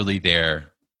it's purely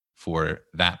there for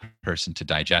that person to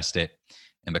digest it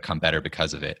and become better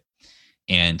because of it.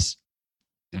 And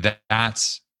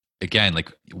that's, again,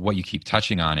 like what you keep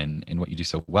touching on and what you do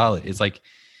so well is like,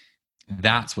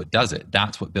 that's what does it.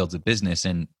 That's what builds a business.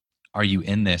 And are you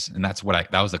in this? And that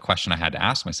was the question I had to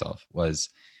ask myself was,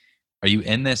 are you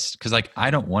in this? Because like, I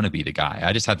don't want to be the guy.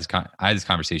 I just had I had this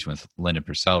conversation with Lyndon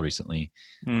Purcell recently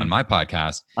on my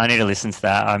podcast. I need to listen to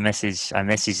that. I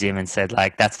messaged him and said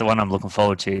like, that's the one I'm looking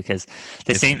forward to because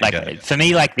there seems like good. For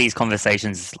me, like these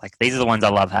conversations, like these are the ones I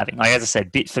love having. Like, as I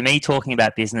said, for me, talking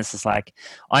about business is like,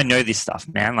 I know this stuff,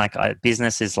 man. Like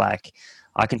business is like,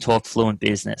 I can talk fluent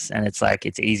business and it's like,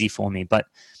 it's easy for me, but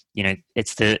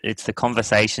it's the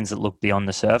conversations that look beyond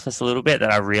the surface a little bit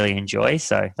that I really enjoy.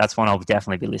 So that's one I'll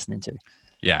definitely be listening to.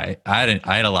 Yeah, I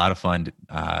had a lot of fun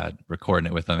recording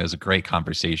it with them. It was a great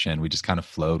conversation. We just kind of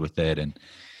flowed with it, and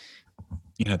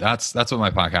that's what my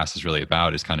podcast is really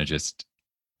about. Is kind of just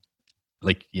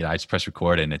like I just press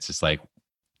record, and it's just like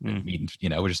meeting.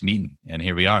 We're just meeting, and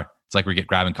here we are. It's like we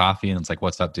grabbing coffee, and it's like,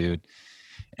 "What's up, dude?"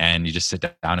 And you just sit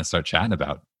down and start chatting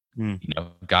about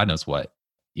God knows what.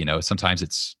 Sometimes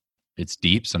it's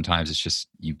deep. Sometimes it's just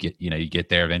you get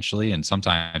there eventually, and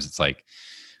sometimes it's like,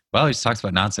 well, he just talks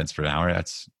about nonsense for an hour.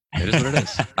 It is what it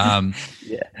is.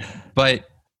 Yeah. But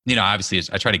obviously,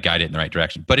 I try to guide it in the right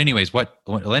direction. But anyways, what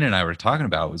Lynn and I were talking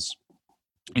about was,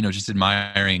 just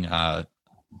admiring,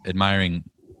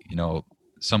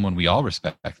 someone we all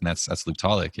respect, and that's Luke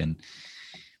Tolick. And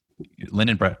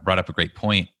Lyndon brought up a great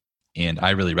point, and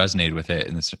I really resonated with it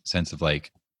in the sense of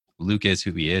like, Luke is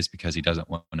who he is because he doesn't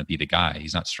want to be the guy.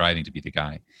 He's not striving to be the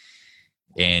guy.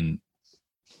 And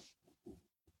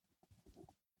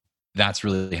that's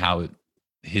really how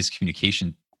his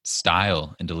communication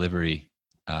style and delivery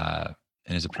and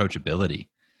his approachability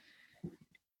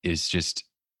is just,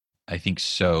 I think,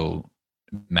 so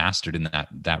mastered in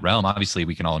that realm. Obviously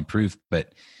we can all improve,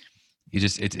 but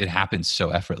it happens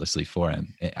so effortlessly for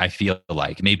him. I feel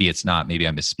like maybe it's not, maybe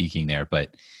I'm misspeaking there,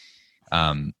 but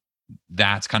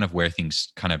that's kind of where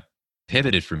things kind of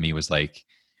pivoted for me was like,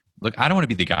 look, I don't want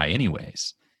to be the guy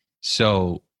anyways.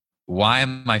 So why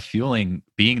am I fueling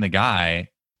being the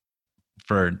guy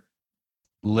for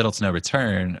little to no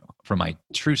return from my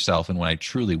true self and what I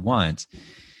truly want?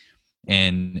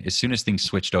 And as soon as things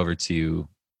switched over to,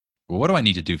 well, what do I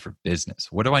need to do for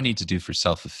business? What do I need to do for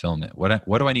self-fulfillment?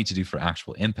 What do I need to do for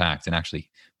actual impact and actually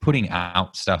putting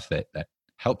out stuff that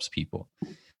helps people?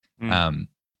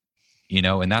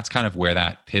 And that's kind of where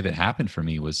that pivot happened for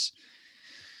me was,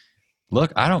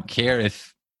 look, I don't care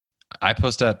if I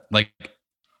post up like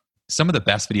some of the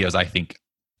best videos. I think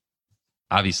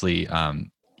obviously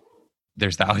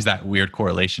there's always that weird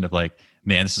correlation of like,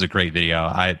 man, this is a great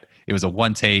video. It was a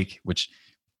one take, which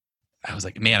I was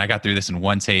like, man, I got through this in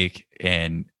one take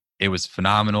and it was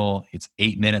phenomenal. It's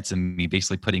 8 minutes of me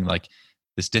basically putting like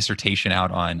this dissertation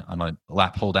out on a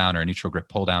lat pull down or a neutral grip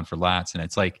pull down for lats. And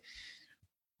it's like,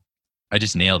 I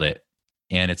just nailed it.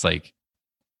 And it's like,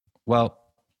 well,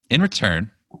 in return,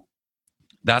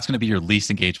 that's going to be your least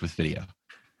engaged with video.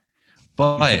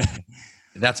 But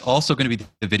that's also going to be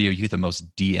the video you get the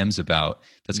most DMs about.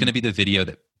 That's going to be the video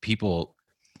that people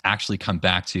actually come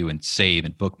back to and save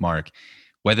and bookmark.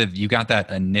 Whether you got that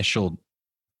initial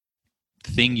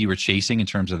thing you were chasing in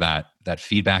terms of that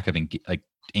feedback of like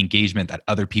engagement that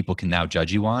other people can now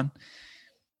judge you on,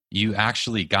 you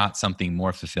actually got something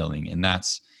more fulfilling, and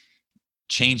that's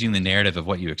changing the narrative of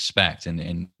what you expect.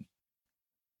 And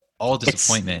all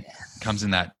disappointment comes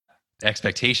in that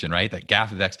expectation, right? That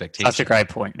gap of expectation. Such a great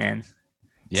point, man.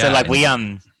 Yeah, so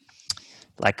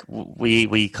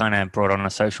we kind of brought on a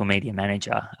social media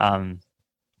manager,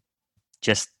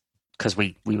 just because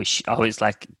we were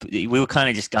kind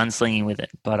of just gunslinging with it,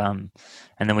 but and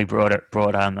then we brought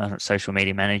a social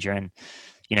media manager, and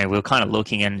we were kind of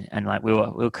looking and like we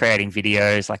were creating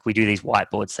videos. Like we do these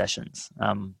whiteboard sessions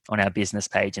on our business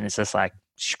page, and it's just like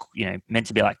meant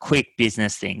to be like quick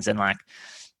business things, and like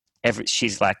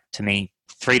she's like to me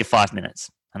 3 to 5 minutes,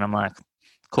 and I'm like,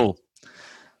 cool,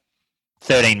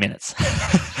 13 minutes.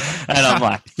 And I'm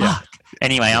like, fuck.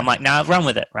 Anyway, I'm like, nah, run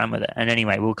with it. And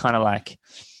anyway, we were kind of like,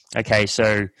 okay,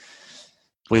 so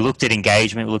we looked at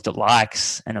engagement, we looked at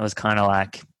likes, and it was kind of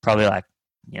like probably like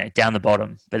down the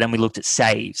bottom. But then we looked at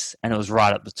saves, and it was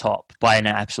right up the top by an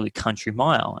absolute country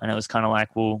mile. And it was kind of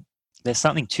like, well, there's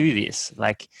something to this.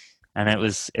 Like, and it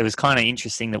was kind of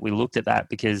interesting that we looked at that,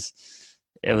 because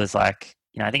it was like,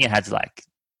 I think it had like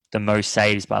the most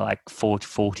saves by like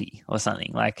 40 or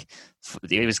something. Like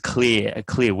it was a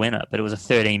clear winner, but it was a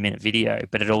 13-minute video,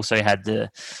 but it also had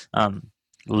the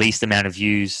least amount of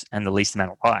views and the least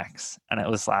amount of likes. And it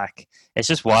was like, it's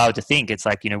just wild to think. It's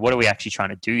like, what are we actually trying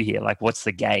to do here? Like, what's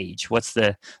the gauge? What's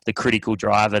the critical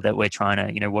driver that we're trying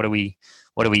to, what are we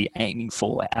aiming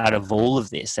for out of all of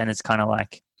this? And it's kind of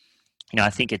like, I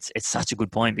think it's such a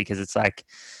good point, because it's like,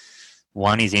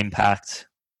 one is impact,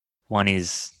 one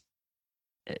is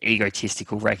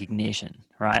egotistical recognition,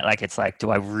 right? Like it's like, do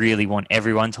I really want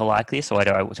everyone to like this, or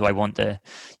do I want the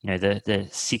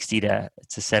 60 to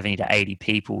 70 to 80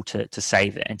 people to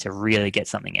save it and to really get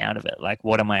something out of it? Like,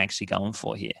 what am I actually going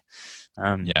for here?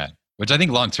 Which I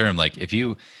think long term, like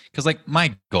because like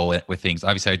my goal with things,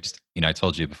 obviously, I just I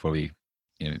told you before we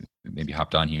maybe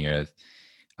hopped on here,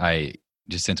 I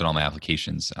just sent in all my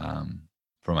applications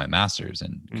for my master's,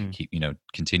 and keep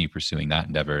continue pursuing that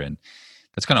endeavor. And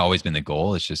that's kind of always been the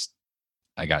goal. It's just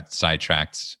I got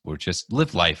sidetracked, or just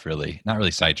lived life, really not really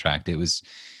sidetracked.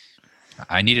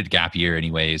 I needed a gap year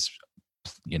anyways.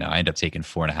 I ended up taking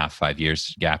 4.5, 5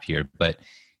 years gap year, but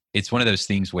it's one of those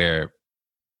things where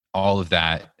all of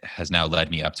that has now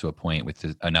led me up to a point with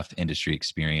enough industry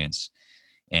experience.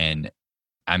 And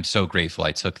I'm so grateful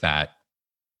I took that,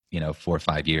 4 or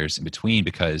 5 years in between,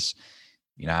 because,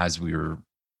 as we were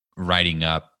writing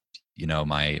up,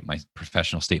 my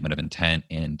professional statement of intent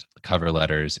and cover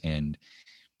letters and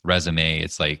resume,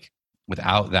 it's like,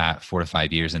 without that 4 to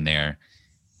 5 years in there,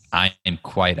 I am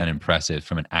quite unimpressive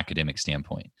from an academic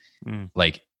standpoint.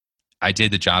 Like, I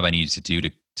did the job I needed to do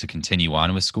to continue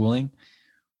on with schooling,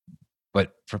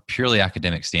 but for purely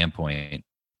academic standpoint,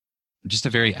 I'm just a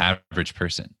very average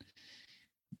person.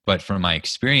 But from my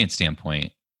experience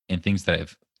standpoint and things that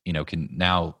I've, can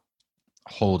now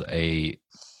hold a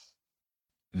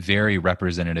very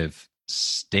representative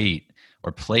state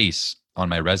or place on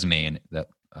my resume, and that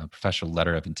professional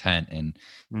letter of intent and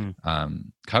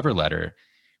cover letter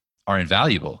are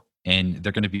invaluable. And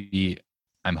they're going to be,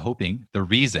 I'm hoping, the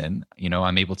reason,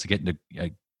 I'm able to get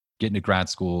into grad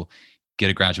school, get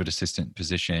a graduate assistant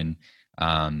position,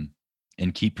 and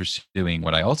keep pursuing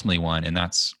what I ultimately want. And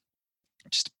that's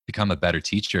just become a better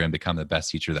teacher and become the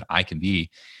best teacher that I can be,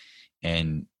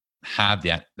 and have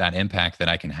that impact that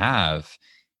I can have.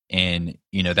 And,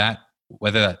 that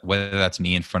whether that's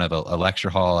me in front of a lecture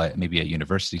hall at maybe a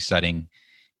university setting,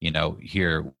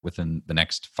 here within the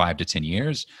next 5 to 10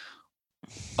 years,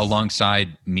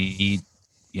 alongside me,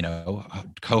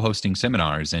 co-hosting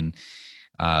seminars and,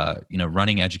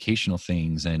 running educational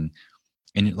things. And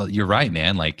you're right,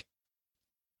 man. Like,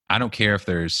 I don't care if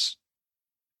there's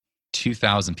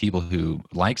 2,000 people who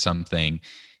like something.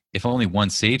 If only one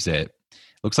saves it,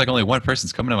 looks like only one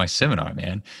person's coming to my seminar,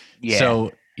 man. Yeah.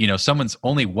 So,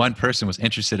 only one person was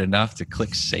interested enough to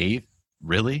click save,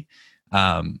 really.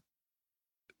 And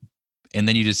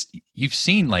then you've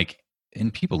seen, like,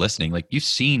 and people listening, like, you've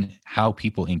seen how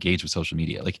people engage with social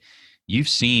media. Like, you've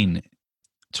seen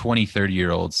 20,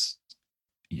 30-year-olds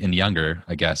and younger,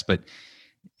 I guess, but,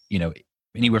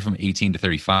 anywhere from 18 to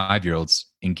 35-year-olds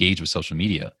engage with social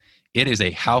media. It is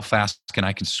how fast can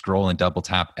I scroll and double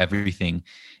tap everything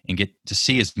and get to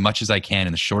see as much as I can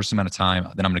in the shortest amount of time.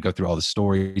 Then I'm going to go through all the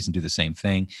stories and do the same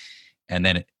thing. And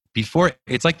then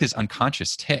it's like this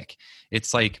unconscious tick.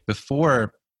 It's like,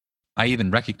 before I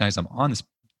even recognize I'm on this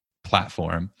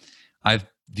platform, I've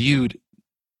viewed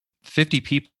 50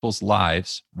 people's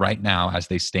lives right now as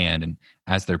they stand and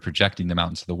as they're projecting them out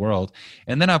into the world.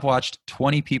 And then I've watched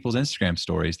 20 people's Instagram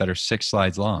stories that are 6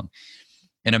 slides long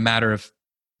in a matter of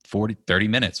 40, 30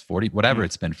 minutes, 40, whatever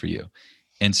it's been for you.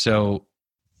 And so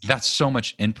that's so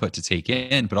much input to take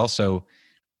in, but also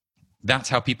that's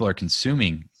how people are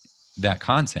consuming that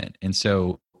content. And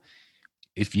so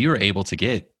if you're able to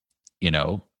get,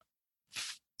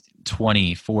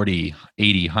 20, 40,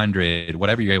 80, 100,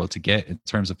 whatever you're able to get in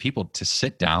terms of people to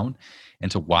sit down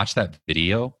and to watch that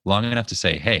video long enough to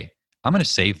say, hey, I'm going to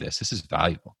save this. This is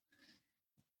valuable.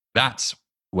 That's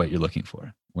what you're looking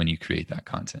for when you create that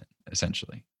content,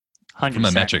 essentially, 100%. From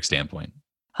a metric standpoint.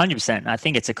 100%. I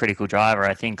think it's a critical driver.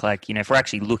 I think if we're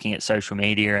actually looking at social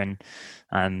media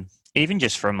and even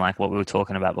just from what we were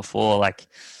talking about before,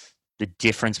 the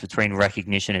difference between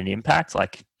recognition and impact,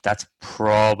 that's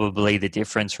probably the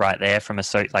difference right there from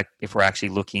if we're actually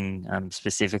looking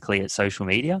specifically at social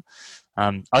media.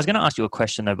 I was going to ask you a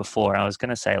question though before. I was going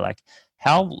to say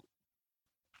how,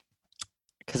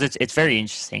 because it's very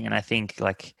interesting, and I think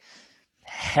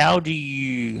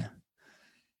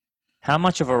how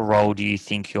much of a role do you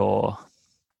think your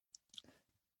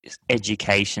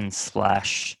education /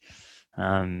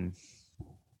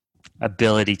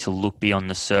 ability to look beyond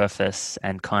the surface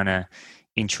and kind of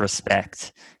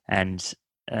introspect, and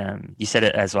you said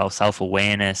it as well,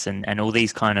 self-awareness and all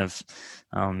these kind of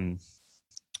I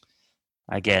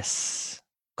guess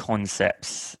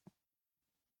concepts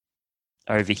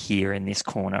over here in this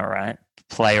corner, right,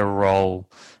 play a role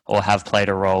or have played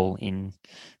a role in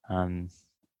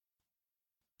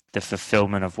the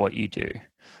fulfillment of what you do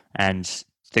and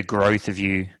the growth of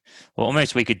you? Well,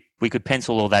 almost we could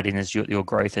pencil all that in as your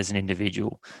growth as an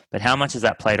individual, but how much has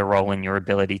that played a role in your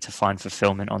ability to find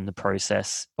fulfillment on the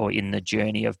process or in the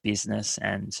journey of business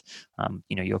and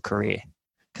your career?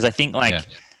 Because I think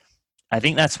I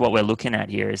think that's what we're looking at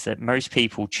here, is that most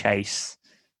people chase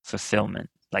fulfillment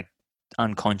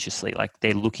unconsciously,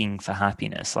 they're looking for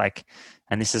happiness,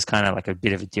 and this is kind of a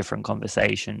bit of a different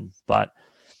conversation, but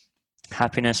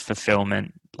happiness,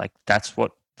 fulfillment, that's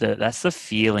the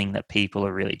feeling that people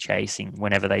are really chasing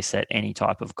whenever they set any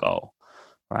type of goal,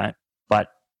 right? But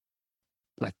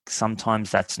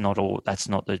sometimes that's not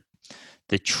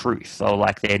the truth, or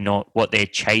they're not, what they're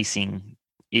chasing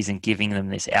isn't giving them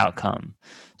this outcome.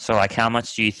 So how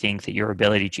much do you think that your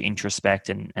ability to introspect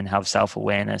and have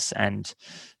self-awareness and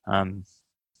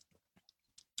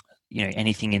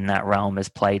anything in that realm has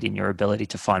played in your ability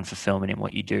to find fulfillment in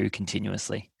what you do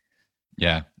continuously?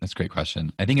 Yeah, that's a great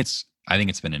question. I think it's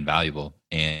been invaluable,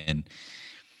 and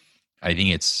I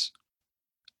think it's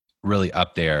really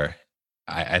up there.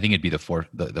 I think it'd be the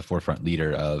forefront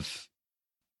leader of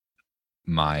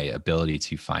my ability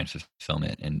to find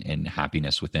fulfillment and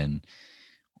happiness within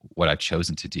what I've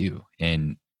chosen to do.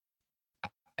 And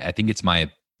I think it's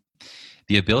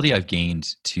the ability I've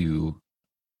gained to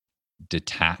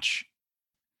detach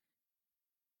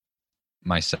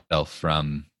myself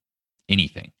from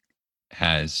anything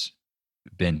has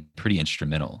been pretty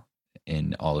instrumental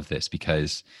in all of this,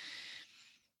 because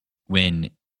I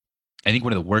think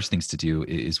one of the worst things to do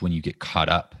is when you get caught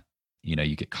up, you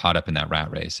get caught up in that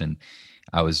rat race. And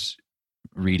I was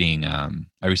reading, I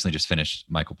recently just finished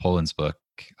Michael Pollan's book,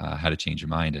 How to Change Your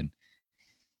Mind. And,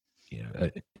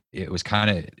 it was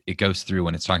it goes through,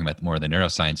 when it's talking about more of the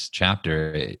neuroscience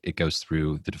chapter, it goes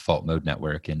through the default mode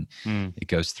network, and it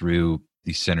goes through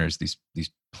these centers, these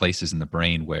places in the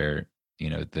brain where,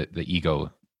 the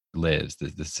ego lives,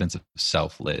 the sense of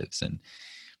self lives, and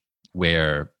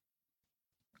where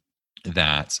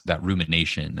that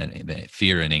rumination and the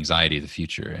fear and anxiety of the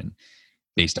future, and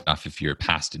based off of your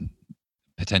past and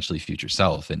potentially future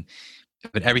self,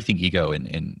 but everything ego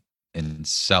and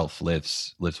self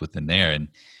lives within there. And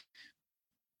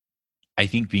I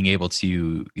think being able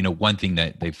to, one thing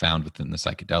that they've found within the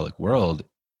psychedelic world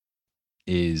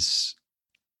is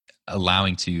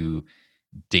allowing to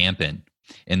dampen,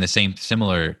 and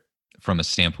similar from a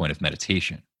standpoint of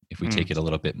meditation, if we take it a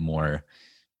little bit more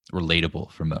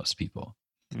relatable for most people,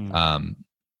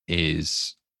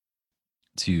 is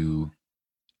to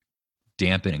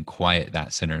dampen and quiet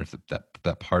that center of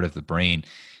that part of the brain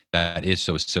that is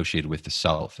so associated with the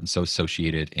self and so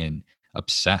associated and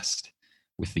obsessed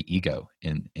with the ego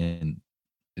and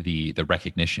the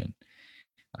recognition.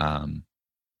 And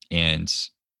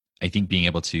I think being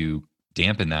able to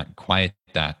dampen that, quiet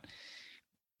that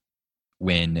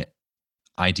when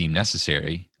I deem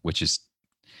necessary, which is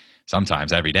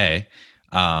sometimes every day,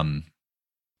 if I'm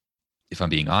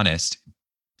being honest,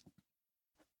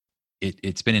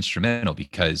 it's been instrumental,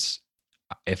 because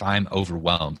if I'm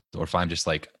overwhelmed, or if I'm just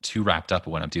like too wrapped up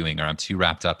in what I'm doing, or I'm too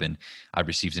wrapped up in, I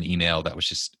received an email that was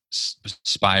just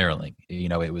spiraling.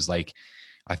 It was like,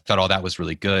 I thought all that was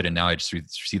really good. And now I just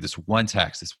received this one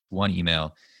text, this one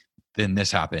email, then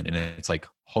this happened. And it's like,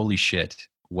 holy shit,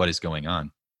 what is going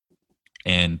on?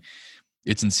 And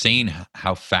it's insane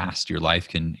how fast your life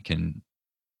can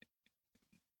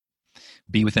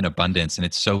be within abundance. And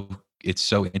it's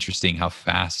so interesting how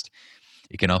fast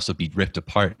it can also be ripped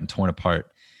apart and torn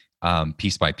apart,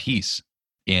 piece by piece.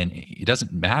 And it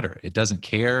doesn't matter. It doesn't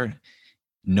care.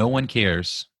 No one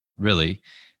cares, really.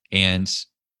 And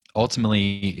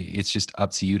ultimately, it's just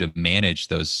up to you to manage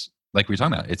those. Like we were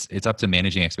talking about, it's up to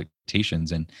managing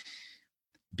expectations and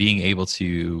being able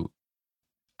to,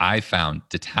 I found,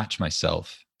 detach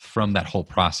myself from that whole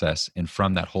process and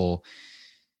from that whole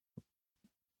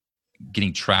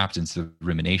getting trapped into the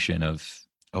rumination of,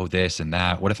 oh, this and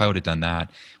that. What if I would have done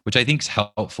that? Which I think is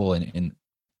helpful in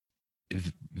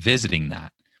visiting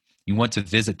that. You want to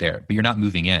visit there, but you're not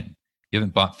moving in. You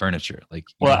haven't bought furniture. Like,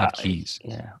 you don't have keys.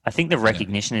 Yeah. I think the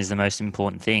recognition is the most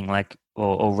important thing, like,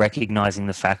 or recognizing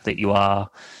the fact that you are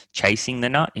chasing the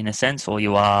nut in a sense, or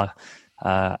you are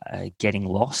getting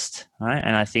lost, right?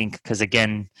 And I think, because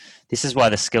again, this is why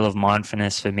the skill of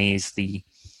mindfulness for me is the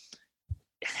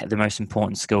most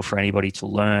important skill for anybody to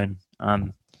learn.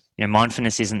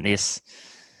 Mindfulness isn't this,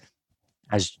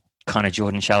 as kind of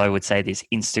Jordan Shallow would say, this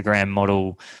Instagram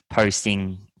model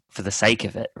posting for the sake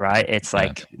of it, right? It's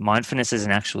like mindfulness is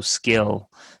an actual skill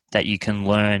that you can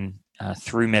learn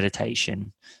through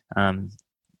meditation, and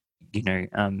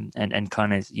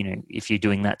kind of, if you're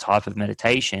doing that type of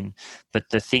meditation. But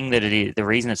the thing that it is, the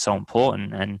reason it's so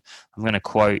important, and I'm going to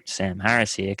quote Sam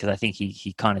Harris here, because I think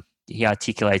he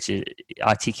articulates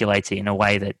it in a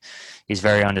way that is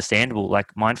very understandable.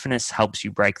 Like, mindfulness helps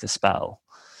you break the spell,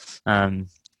 and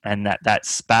that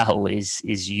spell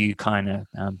is you kind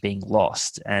of being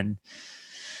lost. And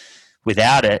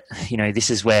without it, this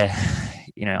is where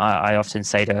I often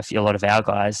say to a lot of our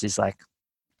guys is like,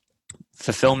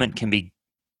 fulfillment can be,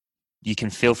 you can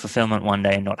feel fulfillment one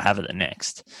day and not have it the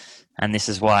next. And this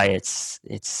is why it's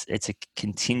a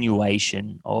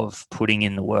continuation of putting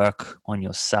in the work on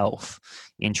yourself,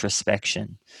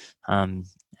 introspection, and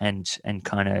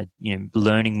kind of,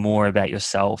 learning more about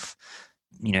yourself,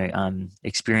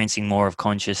 experiencing more of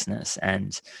consciousness,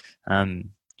 and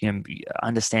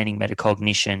understanding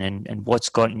metacognition and what's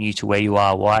gotten you to where you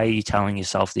are. Why are you telling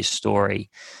yourself this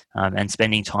story? And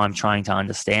spending time trying to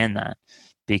understand that,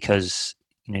 because,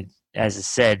 as I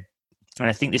said, and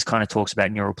I think this kind of talks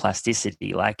about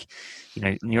neuroplasticity, like,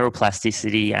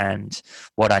 neuroplasticity, and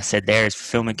what I said there is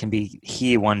fulfillment can be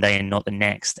here one day and not the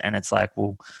next. And it's like,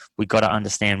 well, we got to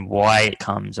understand why it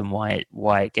comes and why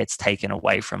it gets taken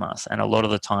away from us. And a lot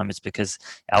of the time it's because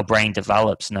our brain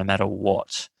develops no matter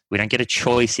what. We don't get a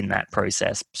choice in that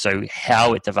process. So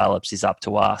how it develops is up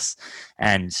to us,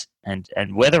 and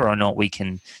whether or not we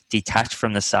can detach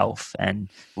from the self and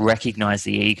recognize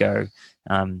the ego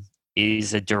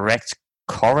is a direct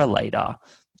correlator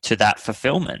to that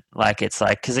fulfillment. Like, it's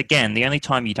like, because again, the only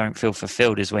time you don't feel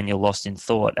fulfilled is when you're lost in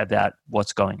thought about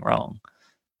what's going wrong.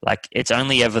 Like, it's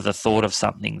only ever the thought of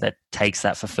something that takes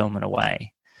that fulfillment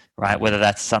away, right? Whether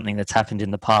that's something that's happened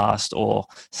in the past or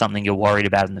something you're worried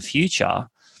about in the future.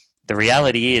 The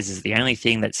reality is the only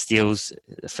thing that steals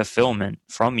fulfillment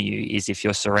from you is if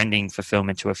you're surrendering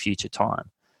fulfillment to a future time,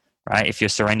 right? If you're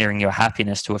surrendering your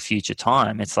happiness to a future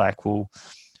time, it's like, well,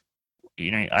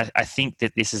 I think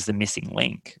that this is the missing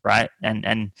link, right?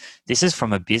 And this is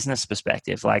from a business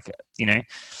perspective. Like,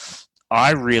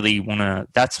 I really want to,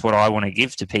 that's what I want to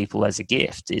give to people as a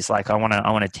gift, is like, I want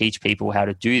to teach people how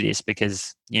to do this,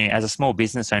 because, as a small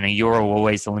business owner, you're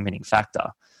always the limiting factor,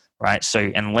 right?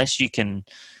 So unless you can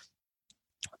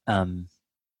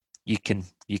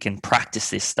practice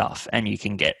this stuff, and you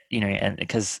can get, and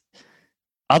because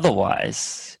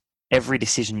otherwise every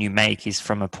decision you make is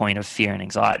from a point of fear and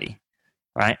anxiety,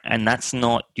 right? And that's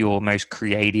not your most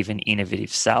creative and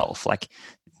innovative self. Like,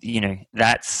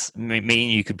 that's me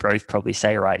and you could both probably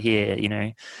say right here,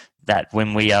 that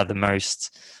when we are the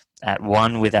most at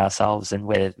one with ourselves, and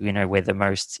we're the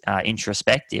most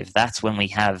introspective, that's when we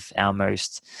have our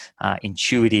most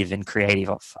intuitive and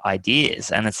creative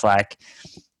ideas. And it's like,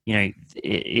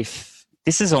 if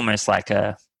this is almost like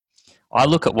I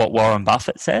look at what Warren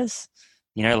Buffett says,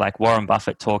 like Warren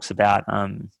Buffett talks about,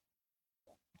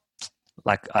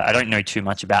 like, I don't know too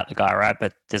much about the guy, right?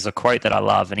 But there's a quote that I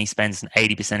love, and he spends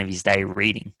 80% of his day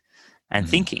reading and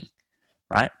thinking,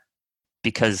 right?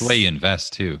 Because the way you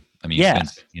invest too. I mean,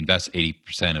 he invests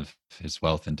 80% of his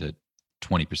wealth into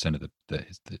 20% of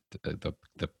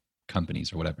the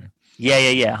companies or whatever.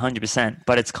 Yeah, 100%.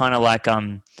 But it's kind of like,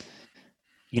 the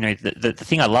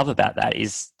thing I love about that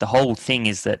is the whole thing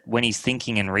is that when he's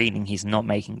thinking and reading, he's not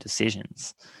making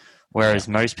decisions. Whereas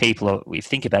most people, we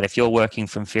think about, if you're working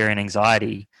from fear and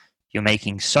anxiety, you're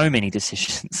making so many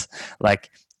decisions. The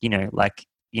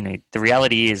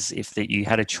reality is, if that you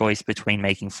had a choice between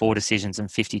making 4 decisions and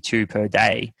 52 per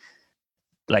day,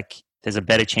 like there's a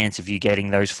better chance of you getting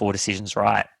those 4 decisions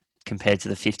right compared to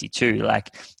the 52.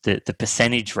 Like the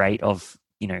percentage rate of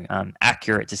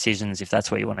accurate decisions, if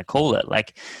that's what you want to call it,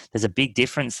 like there's a big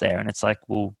difference there. And it's like,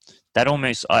 well, that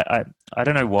almost, I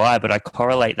don't know why, but I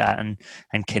correlate that and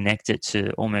connect it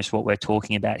to almost what we're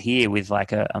talking about here with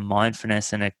like a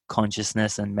mindfulness and a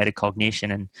consciousness and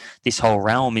metacognition and this whole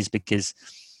realm, is because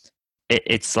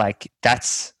it's like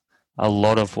that's a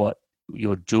lot of what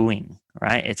you're doing,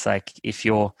 right? It's like if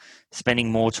you're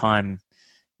spending more time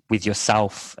with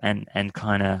yourself and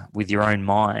kind of with your own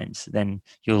mind, then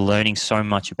you're learning so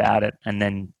much about it. And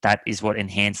then that is what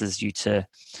enhances you to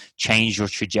change your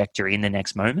trajectory in the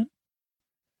next moment.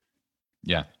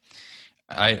 Yeah.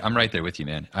 I'm right there with you,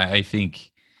 man. I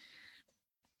think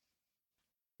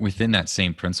within that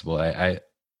same principle, I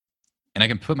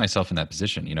can put myself in that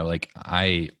position, like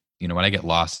when I get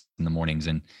lost in the mornings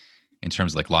and in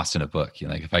terms of like lost in a book,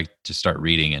 like if I just start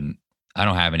reading and I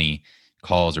don't have any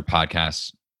calls or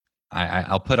podcasts,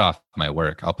 I'll put off my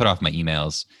work. I'll put off my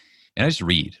emails and I just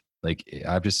read. Like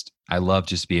I love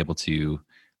just be able to,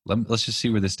 let's just see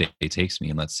where this day takes me,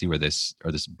 and let's see where this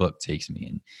book takes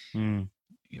me. And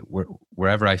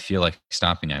wherever I feel like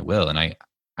stopping, I will. And I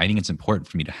think it's important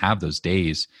for me to have those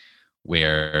days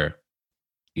where,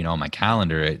 on my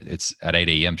calendar, it's at 8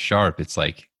 a.m. sharp. It's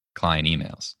like client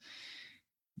emails.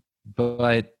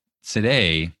 But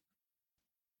today,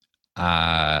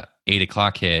 8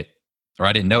 o'clock hit, or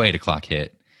I didn't know 8 o'clock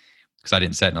hit because I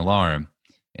didn't set an alarm.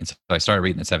 And so I started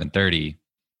reading at 7:30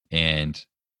 and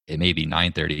it may be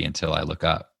 9:30 until I look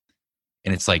up.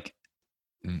 And it's like,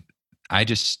 I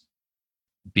just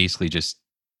basically just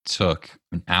took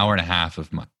an hour and a half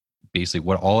of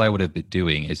basically all I would have been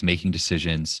doing is making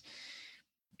decisions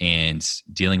and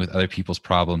dealing with other people's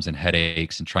problems and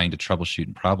headaches and trying to troubleshoot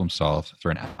and problem solve for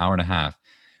an hour and a half.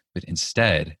 But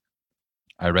instead,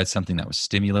 I read something that was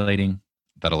stimulating,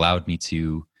 that allowed me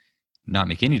to not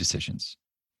make any decisions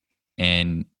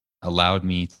and allowed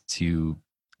me to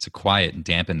quiet and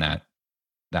dampen that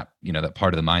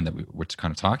part of the mind that we're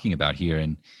kind of talking about here.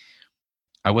 And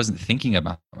I wasn't thinking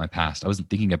about my past. I wasn't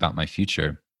thinking about my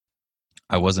future.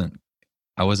 I wasn't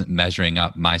measuring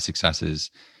up my successes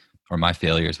or my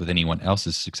failures with anyone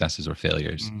else's successes or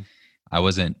failures. I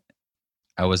wasn't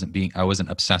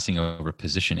obsessing over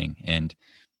positioning. And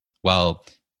while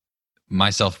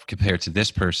myself compared to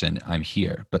this person, I'm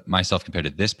here, but myself compared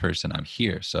to this person, I'm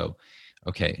here. So,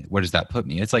 okay, where does that put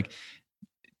me? It's like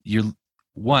you're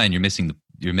missing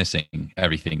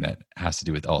everything that has to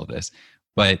do with all of this,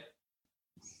 but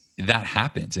that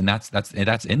happens, and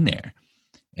that's in there.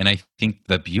 And I think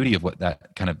the beauty of what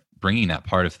that kind of bringing that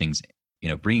part of things,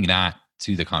 bringing that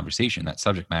to the conversation, that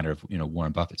subject matter of,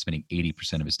 Warren Buffett spending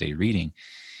 80% of his day reading,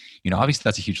 obviously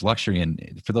that's a huge luxury.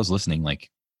 And for those listening, like,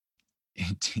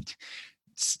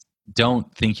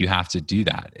 don't think you have to do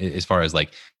that as far as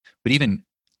like, but even,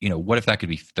 what if that could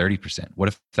be 30%? What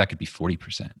if that could be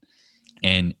 40%?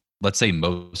 And let's say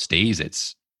most days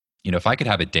it's, if I could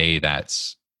have a day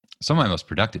that's, some of my most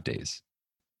productive days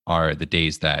are the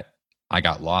days that I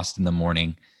got lost in the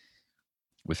morning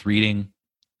with reading,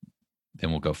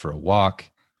 then we'll go for a walk.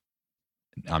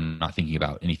 I'm not thinking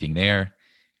about anything there.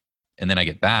 And then I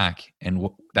get back, and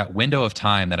that window of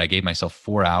time that I gave myself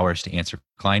 4 hours to answer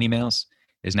client emails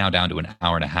is now down to an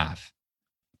hour and a half.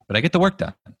 But I get the work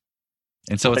done.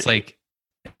 And so it's like,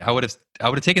 I would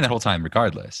have taken that whole time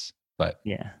regardless. But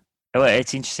yeah, well,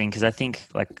 it's interesting because I think,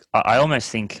 like, I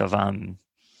almost think of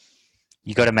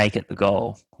you got to make it the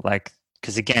goal, like,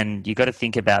 because again, you got to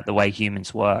think about the way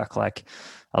humans work. Like,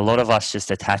 a lot of us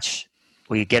just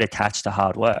we get attached to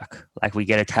hard work. Like, we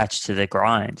get attached to the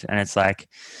grind, and it's like,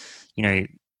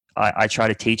 I try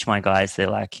to teach my guys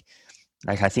that like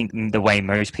I think the way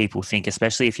most people think,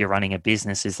 especially if you're running a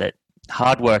business, is that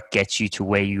hard work gets you to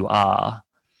where you are,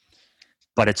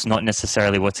 but it's not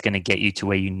necessarily what's going to get you to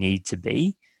where you need to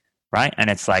be. Right. And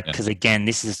it's like, because again,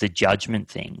 this is the judgment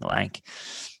thing. Like,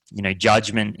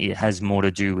 judgment, it has more to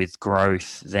do with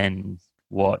growth than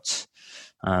what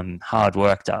hard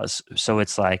work does. So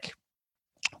it's like,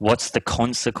 what's the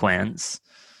consequence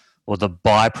or the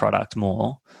byproduct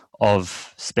more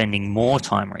of spending more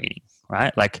time reading,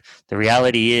 right? Like the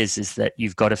reality is that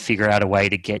you've got to figure out a way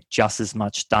to get just as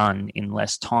much done in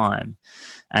less time.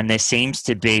 And there seems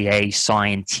to be a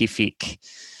scientific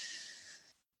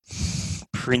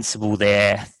principle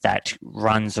there that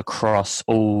runs across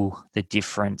all the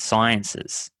different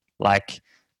sciences, like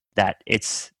that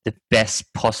it's the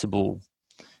best possible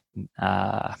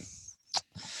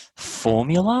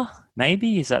formula,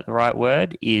 maybe, is that the right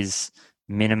word, is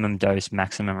minimum dose,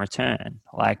 maximum return.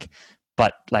 Like,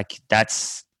 but like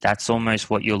that's almost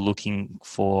what you're looking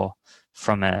for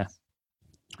from a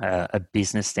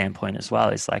business standpoint as well.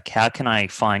 Is like, how can I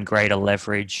find greater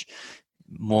leverage,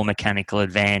 more mechanical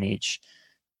advantage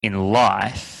in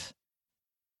life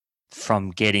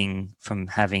from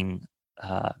having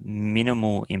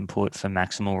minimal input for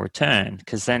maximal return?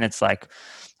 Because then it's like,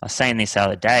 I was saying this the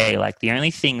other day, like the only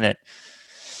thing that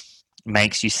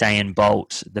makes Usain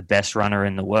Bolt the best runner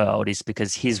in the world is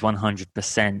because his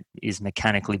 100% is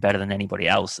mechanically better than anybody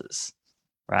else's,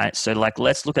 right? So like,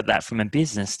 let's look at that from a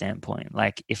business standpoint.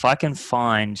 Like if I can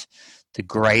find the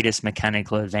greatest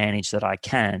mechanical advantage that I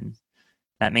can,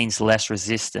 that means less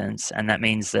resistance, and that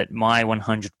means that my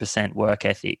 100% work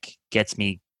ethic gets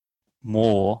me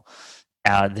more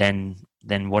than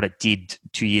what it did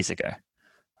 2 years ago,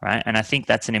 right? And I think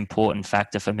that's an important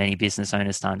factor for many business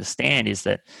owners to understand, is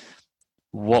that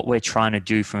what we're trying to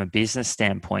do from a business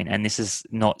standpoint, and this is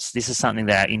something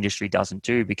that our industry doesn't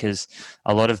do, because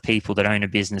a lot of people that own a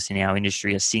business in our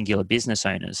industry are singular business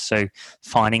owners. So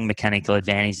finding mechanical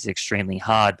advantage is extremely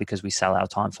hard because we sell our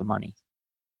time for money.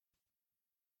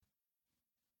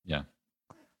 Yeah,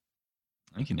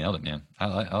 I think you nailed it, man.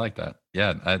 I like that.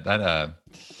 Yeah,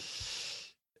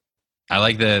 I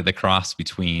like the cross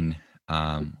between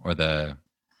or the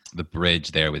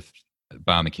bridge there with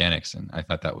biomechanics, and I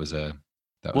thought that was a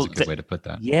good way to put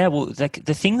that. Yeah, well, like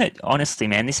the thing that honestly,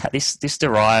 man, this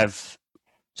derived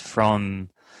from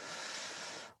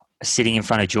sitting in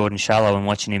front of Jordan Shallow and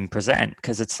watching him present,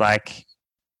 because it's like,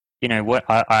 you know what,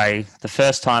 I the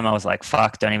first time I was like,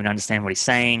 fuck, don't even understand what he's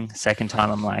saying. Second time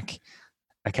I'm like,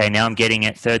 okay, now I'm getting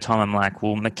it. Third time I'm like,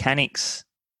 well, mechanics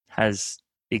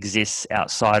exists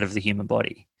outside of the human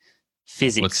body.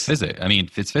 Physics. What's physics? I mean,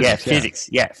 it's physics. Yeah, physics.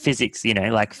 Yeah, physics, you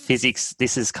know, like physics.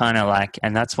 This is kind of like,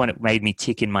 and that's when it made me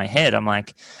tick in my head. I'm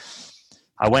like,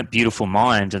 I went Beautiful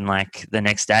Mind, and like the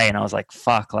next day, and I was like,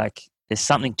 fuck, like there's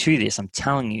something to this, I'm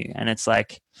telling you. And it's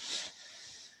like,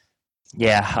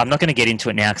 yeah, I'm not going to get into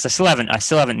it now because I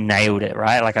still haven't nailed it,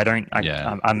 right? Like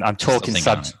I'm talking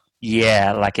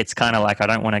yeah, like it's kind of like I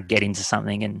don't want to get into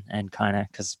something and kind of,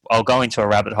 because I'll go into a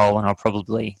rabbit hole and I'll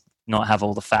probably not have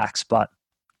all the facts, but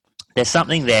there's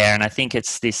something there. And I think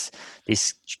it's this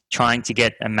trying to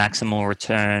get a maximal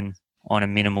return on a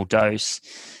minimal dose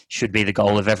should be the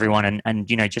goal of everyone. And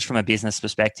you know, just from a business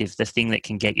perspective, the thing that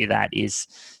can get you that is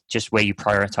just where you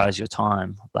prioritize your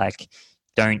time. Like,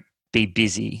 don't be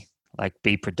busy, like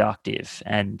be productive.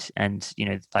 And you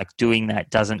know, like doing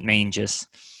that doesn't mean just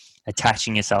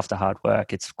attaching yourself to hard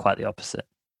work. It's quite the opposite.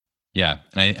 Yeah.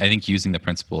 And I think using the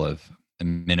principle of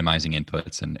minimizing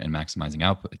inputs and maximizing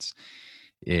outputs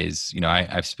is, you know,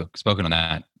 I've spoken on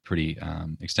that pretty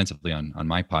extensively on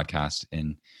my podcast,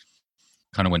 and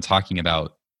kind of when talking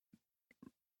about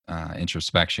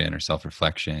introspection or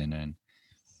self-reflection, and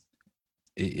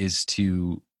is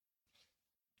to,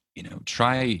 you know,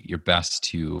 try your best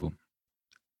to,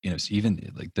 you know,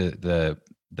 even like the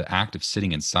act of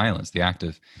sitting in silence,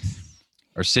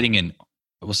 sitting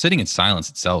in silence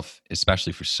itself,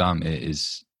 especially for some,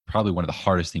 is probably one of the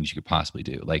hardest things you could possibly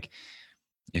do. Like,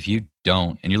 if you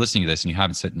don't, and you're listening to this and you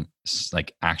haven't sit and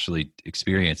like actually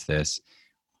experienced this,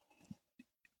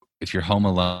 if you're home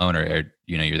alone or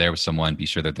you know, you're there with someone, be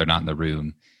sure that they're not in the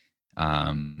room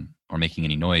or making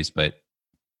any noise, but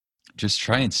just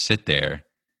try and sit there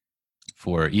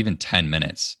for even 10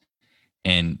 minutes.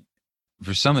 And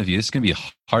for some of you, this is going to be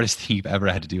the hardest thing you've ever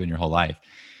had to do in your whole life.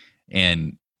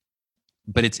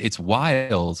 But it's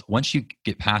wild once you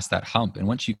get past that hump, and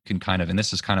once you can kind of, and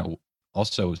this is kind of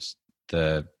also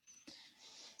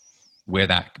where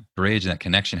that bridge and that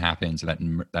connection happens, that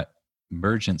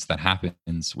emergence that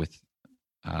happens with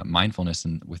mindfulness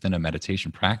and within a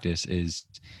meditation practice, is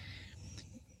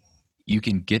you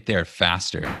can get there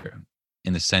faster,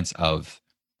 in the sense of,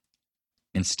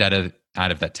 instead of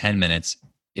out of that 10 minutes,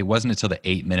 it wasn't until the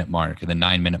 8-minute mark or the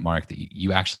 9-minute mark that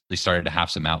you actually started to have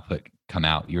some output come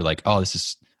out. You're like, oh, this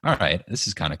is all right. This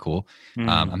is kind of cool.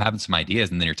 I'm having some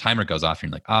ideas. And then your timer goes off and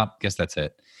you're like, guess that's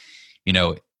it. You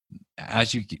know,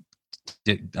 as you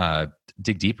dig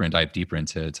deeper and dive deeper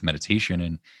into meditation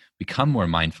and become more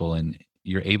mindful, and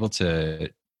you're able to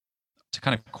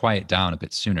kind of quiet down a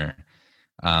bit sooner.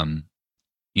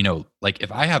 like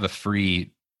if I have a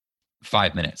free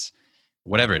 5 minutes,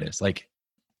 whatever it is, like,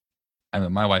 I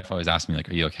mean, my wife always asks me like,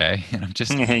 "Are you okay?" And I'm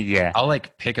just, Yeah. I'll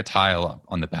like pick a tile up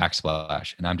on the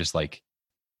backsplash, and I'm just like,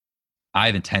 I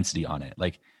have intensity on it.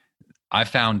 Like, I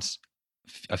found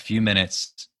a few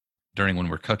minutes during when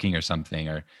we're cooking or something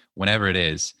or whenever it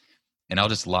is, and I'll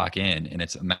just lock in, and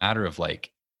it's a matter of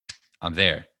like, I'm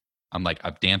there. I'm like,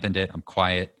 I've dampened it. I'm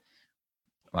quiet.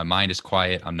 My mind is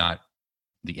quiet. I'm not.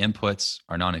 The inputs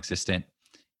are non-existent,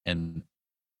 and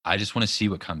I just want to see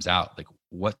what comes out. Like,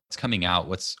 what's coming out.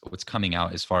 What's coming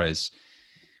out as far as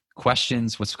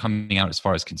questions. What's coming out as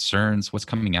far as concerns. What's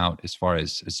coming out as far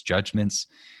as judgments.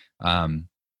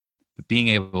 But being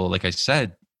able, like I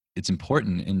said, it's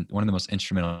important. And one of the most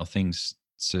instrumental things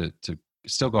to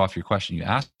still go off your question you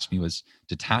asked me was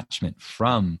detachment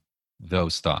from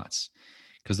those thoughts,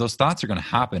 because those thoughts are going to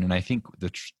happen. And I think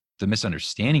the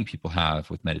misunderstanding people have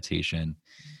with meditation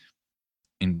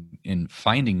in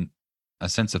finding a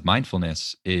sense of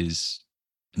mindfulness is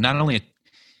not only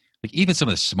like even some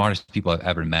of the smartest people I've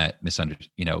ever met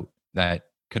that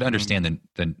could understand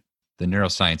the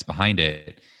neuroscience behind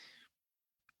it,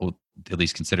 or at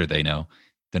least consider they know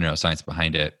the neuroscience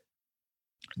behind it.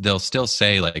 They'll still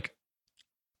say like,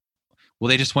 well,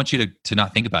 they just want you to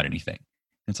not think about anything.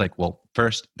 It's like, well,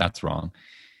 first, that's wrong.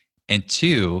 And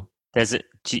two, do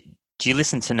you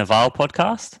listen to Naval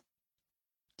podcast?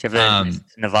 Do you ever listen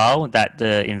to Naval,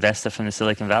 the investor from the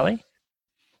Silicon Valley?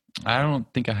 I don't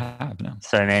think I have, no.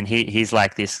 So man, he's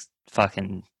like this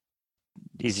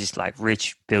he's just like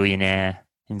rich billionaire,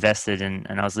 invested, and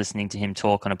I was listening to him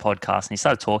talk on a podcast, and he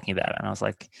started talking about it, and I was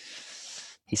like,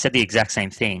 he said the exact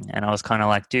same thing, and I was kind of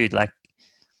like, dude, like,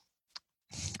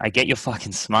 I get you're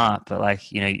fucking smart, but like,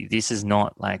 this is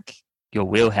not like your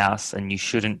wheelhouse, and you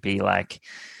shouldn't be like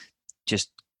just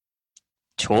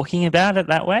talking about it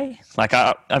that way. Like,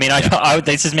 I mean, I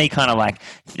this is me kind of like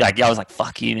I was like,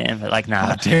 fuck you, man, but like, nah.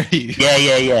 How dare you?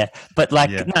 Yeah. But like,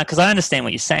 no, because I understand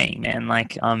what you're saying, man.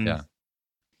 Like,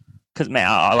 because man,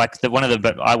 I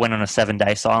went on a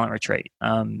 7-day silent retreat.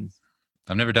 I've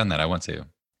never done that. I want to.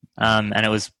 And it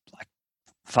was like,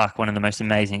 one of the most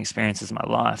amazing experiences of my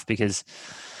life, because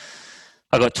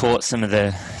I got taught some of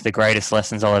the greatest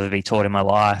lessons I'll ever be taught in my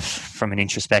life from an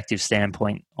introspective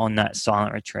standpoint on that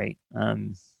silent retreat.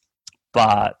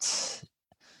 But,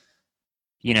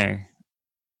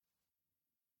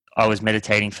 I was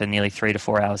meditating for nearly 3 to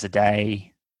 4 hours a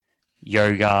day,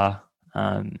 yoga,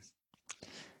 and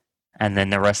then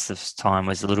the rest of the time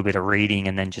was a little bit of reading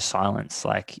and then just silence,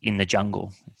 like in the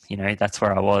jungle. That's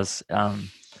where I was.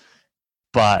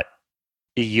 But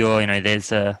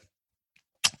there's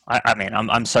I mean,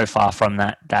 I'm so far from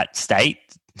that state,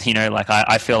 like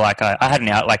I feel like I had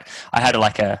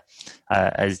a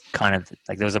kind of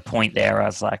like, there was a point there where I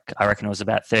was like, I reckon it was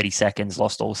about 30 seconds,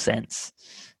 lost all sense.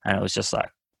 And it was just like,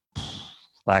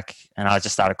 and I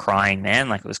just started crying, man.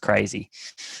 Like, it was crazy.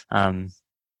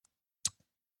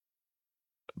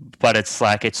 But it's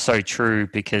like, it's so true,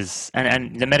 because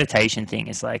and the meditation thing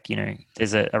is like,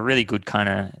 there's a really good kind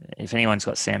of, if anyone's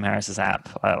got Sam Harris's app,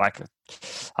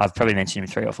 I've probably mentioned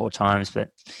him 3 or 4 times,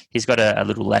 but he's got a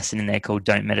little lesson in there called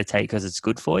 "Don't meditate because it's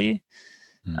good for you."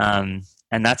 And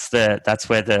that's where that's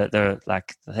where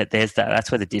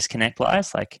the disconnect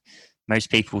lies. Like,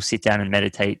 most people sit down and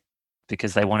meditate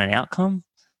because they want an outcome,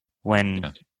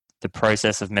 when the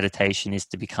process of meditation is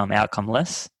to become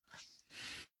outcomeless.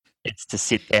 It's to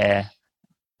sit there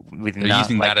with. They're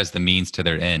using that as the means to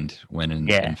their end, when in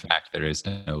fact there is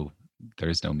no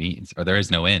means, or there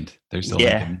is no end. There's only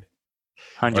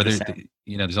 100%.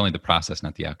 There's only the process,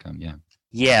 not the outcome. Yeah.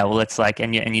 Yeah. Well, it's like,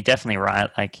 and you're definitely right.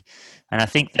 Like, and I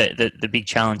think that the big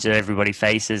challenge that everybody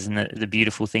faces, and the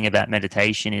beautiful thing about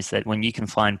meditation, is that when you can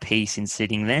find peace in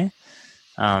sitting there,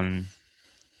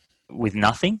 with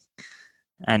nothing,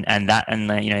 and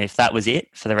if that was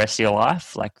it for the rest of your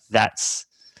life, like that's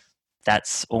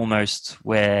almost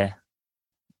where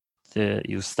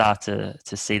you'll start to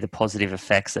see the positive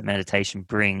effects that meditation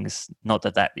brings. Not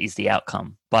that is the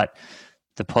outcome, but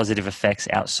the positive effects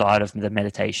outside of the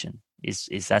meditation is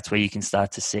that's where you can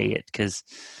start to see it. Because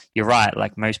you're right,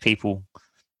 like, most people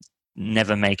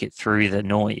never make it through the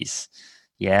noise.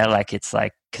 Yeah, like, it's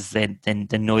like, because then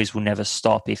the noise will never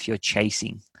stop if you're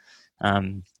chasing.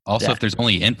 Also, if there's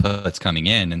only inputs coming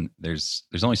in, and there's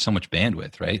only so much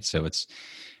bandwidth, right? So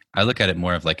I look at it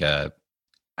more of like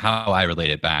how I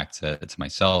relate it back to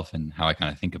myself, and how I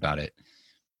kind of think about it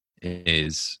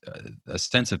is a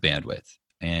sense of bandwidth.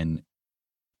 And,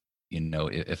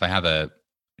 if I have there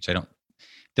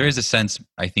is a sense,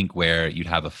 I think, where you'd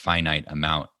have a finite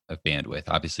amount of bandwidth.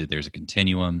 Obviously there's a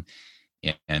continuum,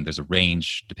 and there's a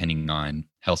range depending on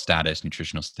health status,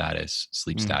 nutritional status,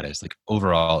 sleep status, like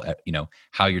overall,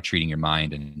 how you're treating your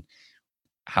mind and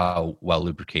how well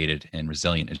lubricated and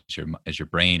resilient is your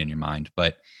brain and your mind.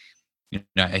 But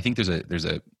I think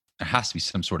there has to be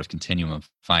some sort of continuum of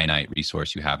finite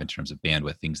resource you have in terms of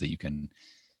bandwidth, things that you can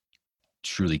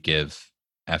truly give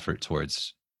effort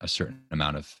towards a certain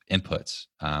amount of inputs,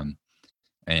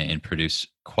 and produce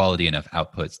quality enough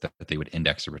outputs that they would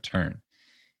index a return,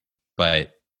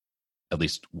 but at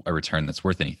least a return that's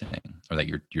worth anything, or that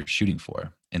you're shooting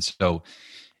for. And so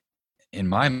in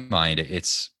my mind,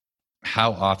 it's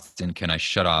how often can I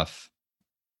shut off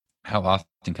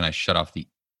the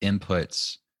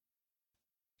inputs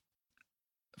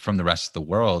from the rest of the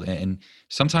world. And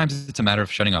sometimes it's a matter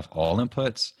of shutting off all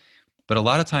inputs, but a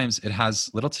lot of times it has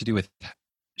little to do with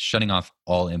shutting off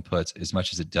all inputs as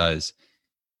much as it does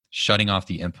shutting off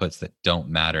the inputs that don't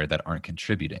matter, that aren't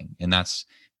contributing. And that's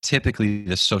typically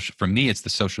for me, it's the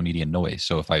social media noise.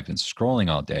 So if I've been scrolling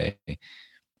all day,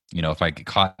 if I get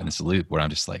caught in this loop where I'm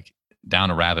just like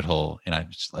down a rabbit hole and I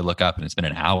look up and it's been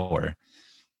an hour,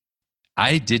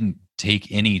 I didn't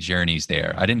take any journeys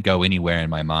there. I didn't go anywhere in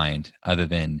my mind other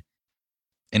than,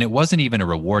 and it wasn't even a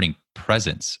rewarding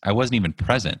presence. I wasn't even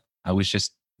present. I was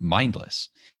just mindless.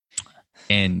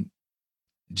 And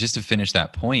just to finish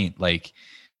that point, like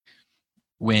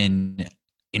when,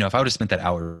 if I would have spent that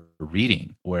hour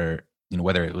reading, or,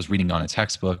 whether it was reading on a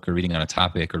textbook or reading on a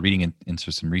topic or reading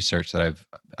into some research that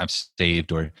I've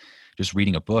saved, or just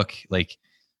reading a book, like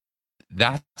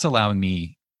that's allowing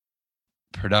me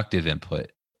productive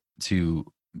input to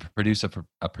produce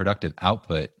a productive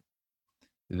output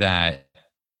that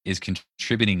is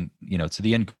contributing, to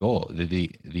the end goal,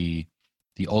 the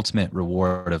ultimate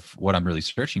reward of what I'm really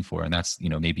searching for. And that's,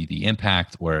 maybe the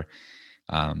impact, or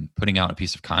putting out a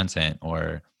piece of content,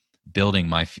 or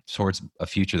building towards a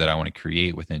future that I want to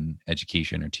create within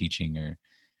education or teaching, or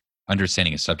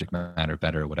understanding a subject matter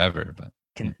better, or whatever. But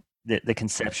the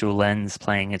conceptual lens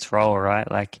playing its role, right?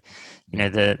 Like,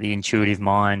 the intuitive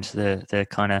mind, the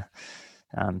kind of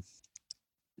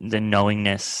the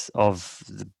knowingness of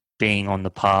being on the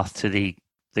path to the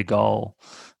goal,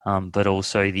 but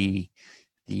also the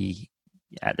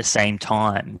at the same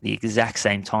time, the exact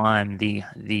same time, the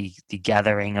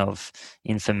gathering of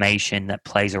information that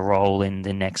plays a role in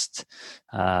the next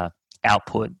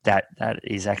output that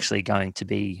is actually going to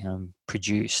be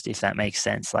produced, if that makes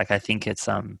sense. Like, I think it's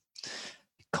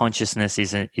consciousness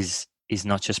is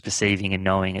not just perceiving and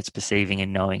knowing; it's perceiving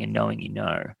and knowing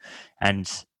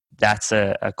and that's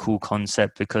a cool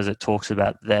concept, because it talks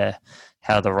about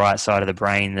how the right side of the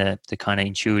brain, the kind of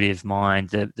intuitive mind,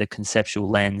 the conceptual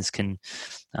lens can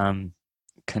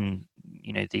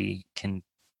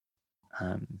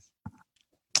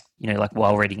like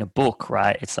while reading a book,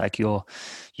 right? It's like you're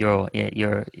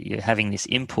having this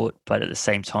input, but at the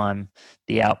same time,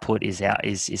 the output is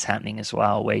happening as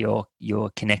well, where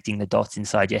you're connecting the dots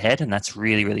inside your head, and that's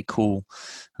really, really cool.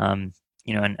 And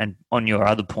on your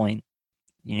other point,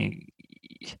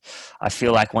 I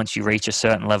feel like once you reach a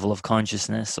certain level of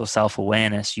consciousness or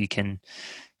self-awareness, you can,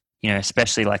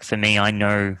 especially like for me, I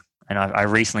know, and I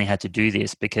recently had to do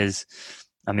this because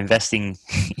I'm investing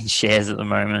in shares at the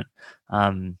moment.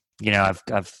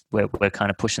 We're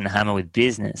kind of pushing the hammer with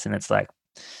business, and it's like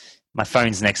my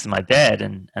phone's next to my bed,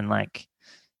 and like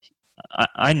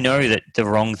I know that the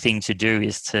wrong thing to do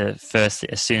is to first,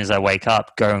 as soon as I wake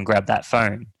up, go and grab that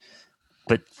phone.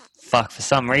 But fuck, for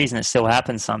some reason it still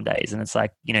happens some days, and it's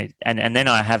like, and then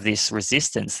I have this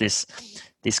resistance,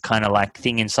 this kind of like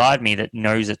thing inside me that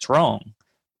knows it's wrong,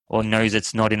 or knows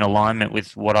it's not in alignment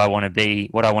with what I want to be,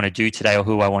 what I want to do today, or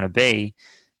who I want to be.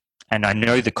 And I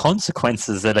know the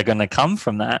consequences that are going to come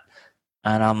from that.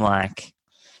 And I'm like,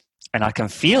 and I can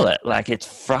feel it, like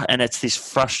it's this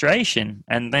frustration.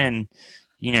 And then,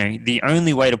 the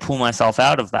only way to pull myself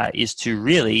out of that is to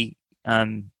really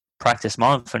practice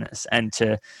mindfulness, and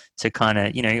to kind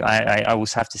of, I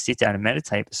always have to sit down and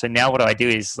meditate. So now what I do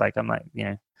is like, I'm like,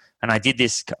 and I did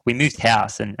this, we moved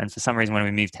house, and for some reason when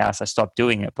we moved house, I stopped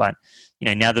doing it. But,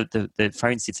 now that the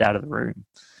phone sits out of the room,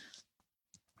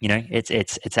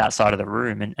 it's outside of the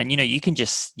room, and you can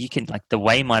like the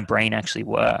way my brain actually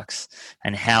works,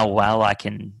 and how well I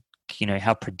can,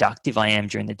 how productive I am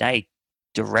during the day,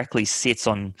 directly sits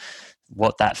on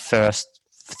what that first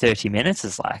 30 minutes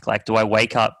is like. Like, do I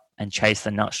wake up and chase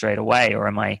the nut straight away, or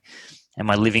am I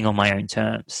living on my own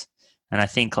terms? And I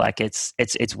think like it's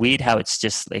weird how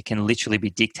it can literally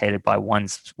be dictated by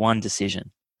one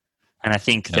decision. And I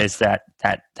think there's that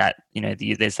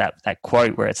there's that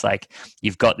quote where it's like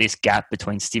you've got this gap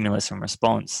between stimulus and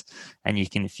response, and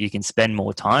if you can spend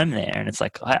more time there, and it's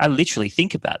like I literally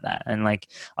think about that, and like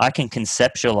I can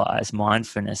conceptualize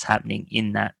mindfulness happening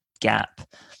in that gap,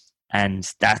 and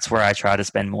that's where I try to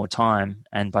spend more time.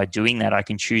 And by doing that, I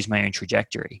can choose my own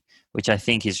trajectory, which I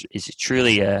think is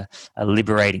truly a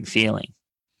liberating feeling.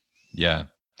 Yeah,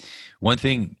 one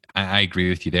thing I agree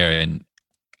with you there, and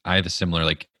I have a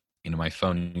similar my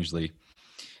phone usually,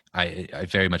 I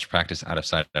very much practice out of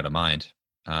sight, out of mind.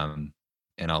 And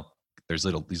there's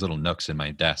these little nooks in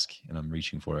my desk, and I'm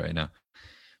reaching for it right now.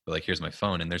 But like, here's my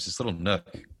phone, and there's this little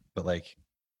nook, but like,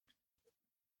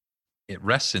 it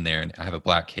rests in there, and I have a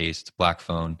black case, it's a black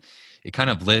phone. It kind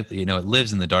of it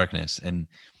lives in the darkness, and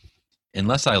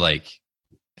unless I like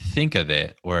think of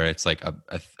it, or it's like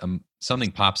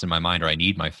something pops in my mind, or I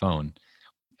need my phone,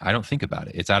 I don't think about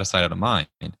it. It's out of sight, out of mind.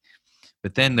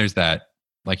 But then there's that,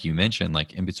 like you mentioned,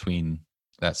 like in between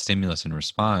that stimulus and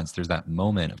response, there's that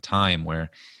moment of time where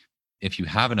if you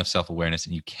have enough self-awareness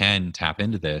and you can tap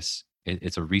into this,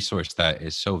 it's a resource that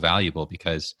is so valuable,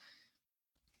 because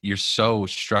you're so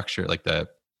structured, like that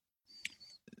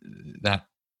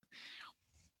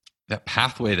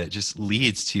pathway that just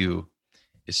leads to,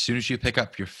 as soon as you pick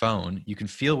up your phone, you can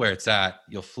feel where it's at.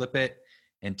 You'll flip it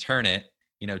and turn it,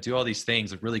 do all these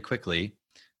things really quickly,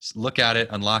 look at it,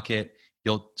 unlock it.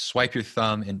 You'll swipe your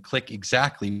thumb and click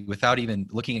exactly, without even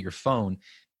looking at your phone,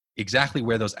 exactly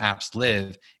where those apps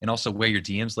live, and also where your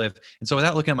DMs live. And so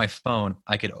without looking at my phone,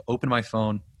 I could open my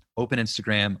phone, open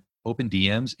Instagram, open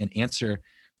DMs, and answer,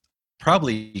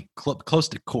 probably close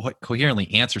to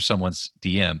coherently answer someone's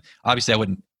DM. Obviously, I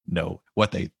wouldn't know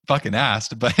what they fucking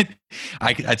asked, but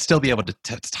I'd still be able to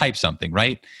type something,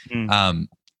 right?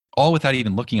 All without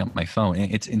even looking at my phone.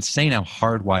 And it's insane how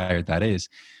hardwired that is.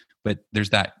 But there's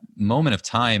that moment of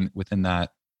time within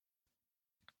that.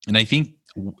 And I think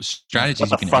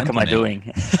strategies what the fuck am I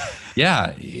doing?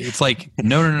 Yeah. It's like,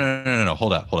 no.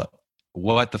 Hold up.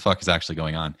 What the fuck is actually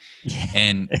going on? Yeah.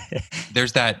 And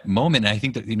there's that moment. And I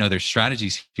think that, there's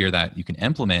strategies here that you can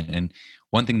implement. And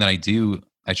one thing that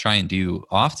I try and do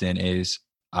often is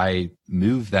I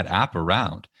move that app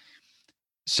around.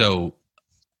 So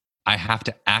I have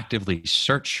to actively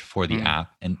search for the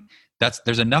app. And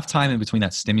there's enough time in between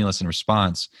that stimulus and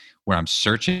response where I'm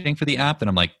searching for the app that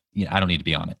I'm like, I don't need to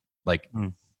be on it. Like,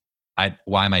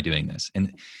 why am I doing this?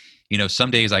 And, some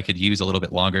days I could use a little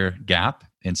bit longer gap,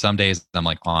 and some days I'm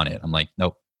like on it. I'm like,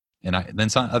 nope. And then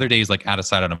some other days, like out of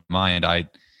sight, out of mind,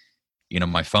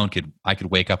 my phone I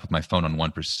could wake up with my phone on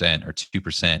 1% or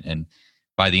 2%. And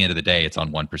by the end of the day, it's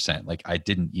on 1%. Like, I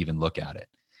didn't even look at it.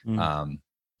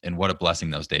 And what a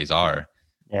blessing those days are.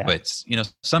 Yeah. But,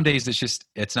 some days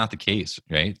it's not the case,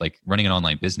 right? Like running an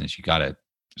online business,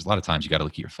 there's a lot of times you got to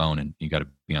look at your phone, and you got to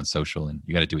be on social, and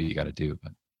you got to do what you got to do.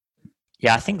 But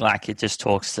yeah, I think like it just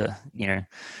talks to,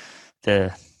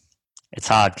 it's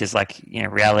hard because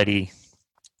reality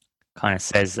kind of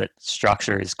says that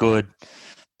structure is good,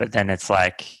 but then it's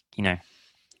like,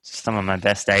 some of my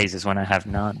best days is when I have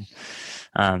none.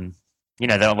 When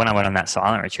I went on that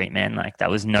silent retreat, man, like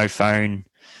that was no phone,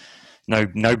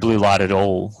 no blue light at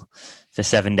all for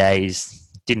 7 days.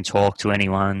 Didn't talk to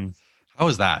anyone. How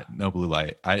was that? No blue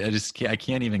light. I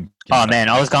can't even. Oh man,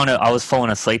 I was falling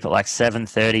asleep at like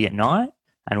 7:30 at night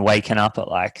and waking up at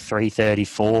like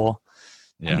 3:34.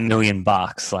 Yeah. $1 million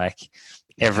like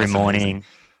every morning. Amazing.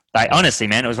 Like honestly,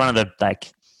 man, it was one of the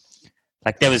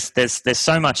like there's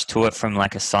so much to it from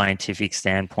like a scientific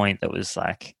standpoint that was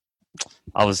like,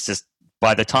 I was just,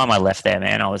 by the time I left there,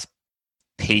 man, I was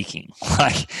peaking.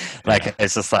 Like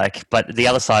it's just like, but the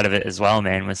other side of it as well,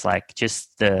 man, was like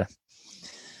just the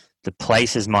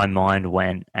places my mind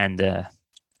went, and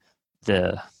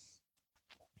the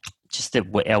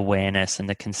awareness and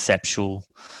the conceptual,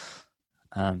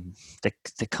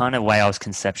 the kind of way I was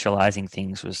conceptualizing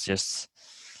things was just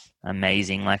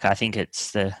amazing. Like I think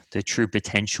it's the true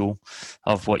potential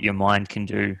of what your mind can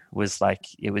do was like,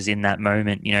 it was in that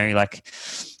moment, like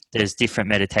there's different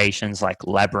meditations like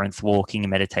labyrinth walking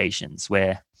meditations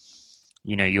where,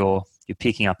 you're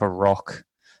picking up a rock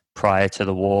prior to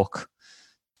the walk.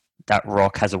 That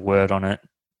rock has a word on it.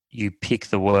 You pick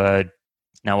the word.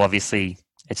 Now, obviously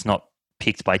it's not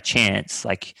picked by chance.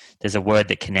 Like there's a word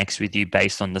that connects with you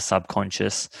based on the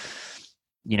subconscious,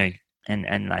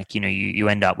 and like, you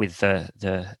end up with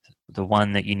the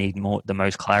one that you need the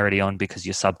most clarity on because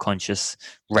your subconscious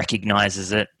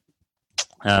recognizes it.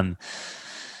 And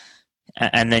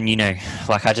then,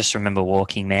 like I just remember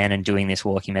walking, man, and doing this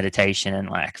walking meditation, and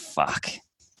like, fuck,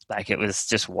 like it was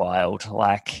just wild.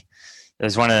 Like it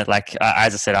was one of, like,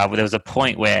 as I said, there was a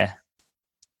point where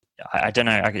I don't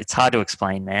know, it's hard to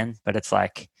explain, man, but it's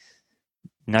like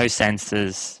no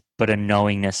senses, but a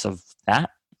knowingness of that.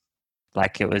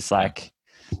 Like it was like,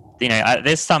 you know,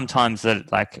 there's some times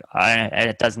that like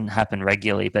it doesn't happen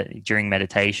regularly, but during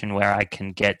meditation where I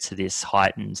can get to this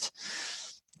heightened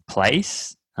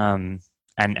place, and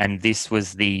this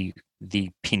was the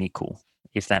pinnacle,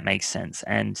 if that makes sense.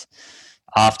 And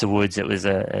afterwards, it was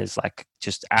like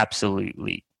just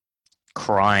absolutely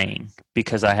crying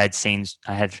because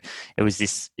it was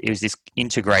this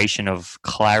integration of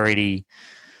clarity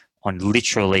on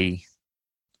literally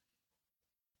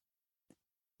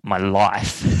my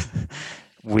life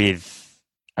with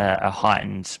a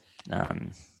heightened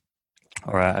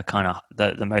or a kind of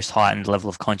the most heightened level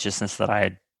of consciousness that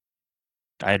I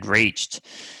had reached,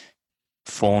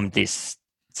 formed this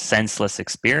senseless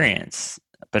experience,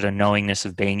 but a knowingness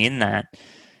of being in that.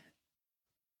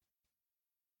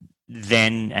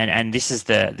 Then and this is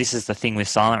the thing with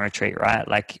silent retreat, right?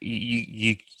 Like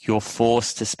you're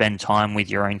forced to spend time with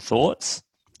your own thoughts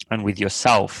and with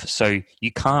yourself, so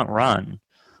you can't run.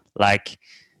 Like,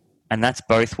 and that's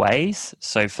both ways.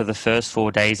 So for the first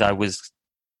 4 days I was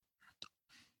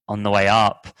on the way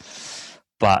up,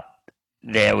 but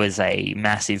there was a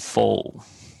massive fall,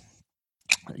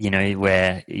 you know,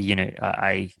 where, you know,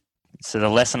 so the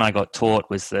lesson I got taught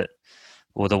was that,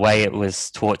 or the way it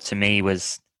was taught to me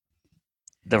was,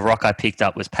 the rock I picked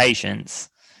up was patience.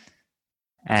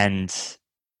 And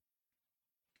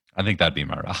I think that'd be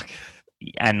my rock.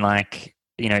 And like,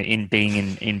 you know, in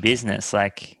being in business,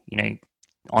 like, you know,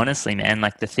 honestly, man,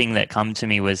 like the thing that come to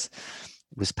me was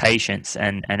patience,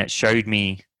 and it showed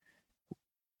me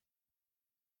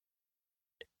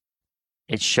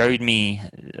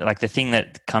like the thing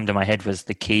that come to my head was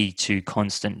the key to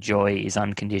constant joy is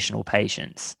unconditional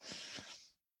patience.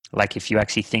 Like if you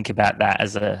actually think about that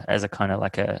as a kind of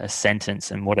like a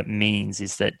sentence, and what it means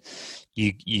is that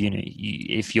you know,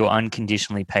 if you're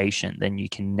unconditionally patient, then you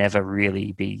can never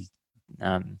really be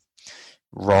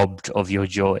robbed of your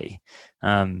joy.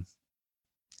 And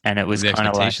it was kind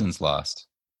of like, expectations lost.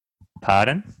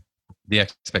 Pardon? The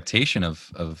expectation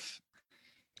of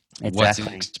Exactly.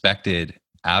 What's expected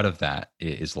out of that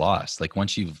is lost. Like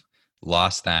once you've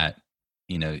lost that,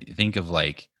 you know, think of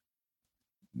like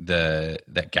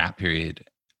that gap period,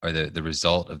 or the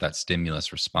result of that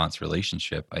stimulus response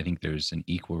relationship. I think there's an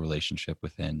equal relationship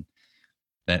within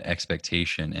that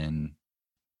expectation and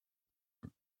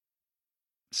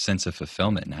sense of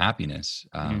fulfillment and happiness,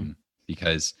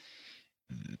 because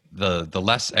the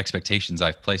less expectations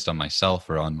I've placed on myself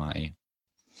or on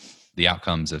the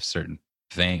outcomes of certain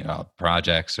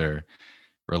projects or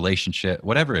relationship,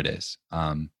 whatever it is,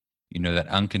 you know, that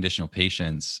unconditional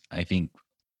patience, I think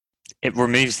it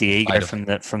removes the ego from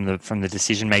the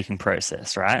decision making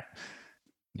process, right?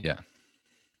 Yeah,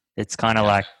 it's kind of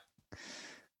like,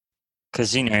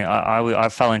 because, you know, I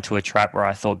fell into a trap where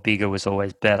I thought bigger was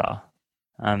always better,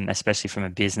 especially from a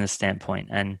business standpoint.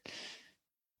 And,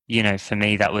 you know, for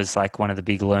me, that was like one of the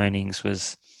big learnings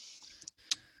was,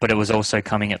 but it was also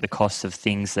coming at the cost of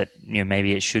things that, you know,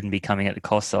 maybe it shouldn't be coming at the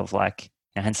cost of. Like,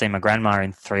 I hadn't seen my grandma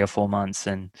in 3 or 4 months,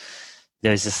 and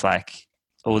there was just like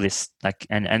all this, like,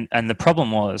 and the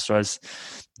problem was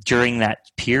during that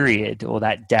period or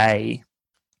that day,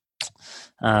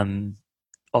 I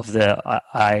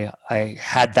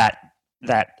had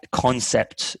that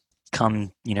concept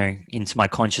come, you know, into my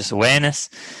conscious awareness.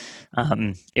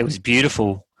 It was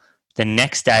beautiful. The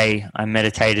next day I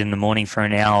meditated in the morning for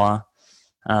an hour,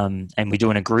 and we're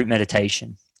doing a group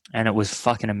meditation, and it was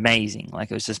fucking amazing. Like,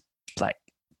 it was just like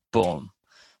boom,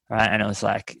 right? And it was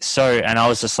like, and I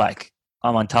was just like,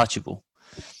 I'm untouchable.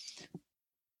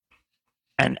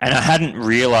 And I hadn't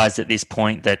realized at this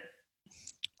point that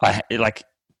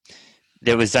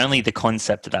there was only the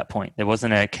concept at that point. There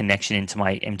wasn't a connection into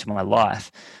my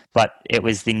life. But it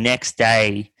was the next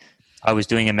day I was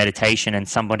doing a meditation, and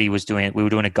we were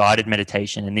doing a guided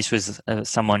meditation, and this was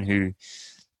someone who,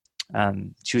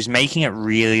 she was making it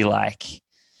really like,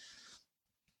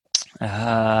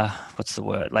 what's the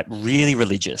word? Like really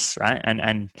religious, right?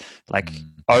 And like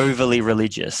overly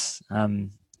religious.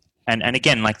 And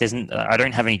again, like I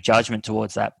don't have any judgment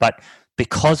towards that, but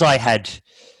because I had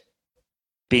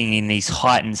been in these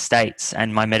heightened states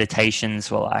and my meditations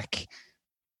were like,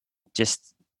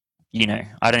 just, you know,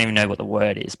 I don't even know what the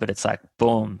word is, but it's like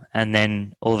boom. And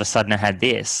then all of a sudden I had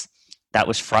this that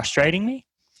was frustrating me.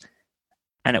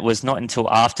 And it was not until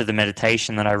after the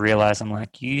meditation that I realized, I'm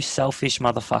like, you selfish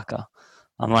motherfucker.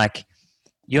 I'm like,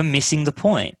 you're missing the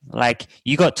point. Like,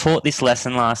 you got taught this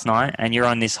lesson last night and you're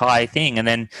on this high thing. And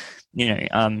then, you know,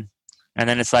 and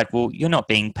then it's like, well, you're not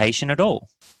being patient at all.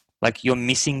 Like, you're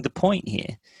missing the point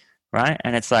here. right?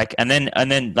 And it's like, and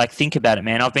then like, think about it,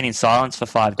 man. I've been in silence for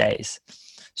 5 days.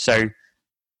 So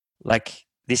like,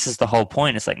 this is the whole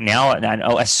point. It's like now, and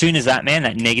as soon as that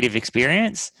negative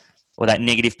experience or that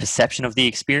negative perception of the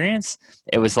experience,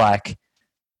 it was like,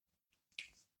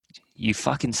 you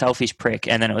fucking selfish prick.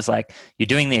 And then it was like, you're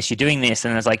doing this.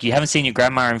 And it's like, you haven't seen your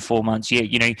grandma in 4 months. You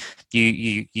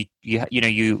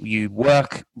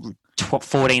work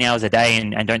 14 hours a day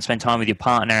and don't spend time with your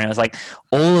partner. And it was like,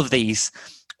 all of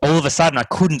a sudden I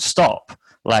couldn't stop.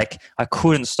 Like, I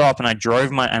couldn't stop, and I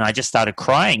just started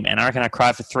crying, man. I reckon I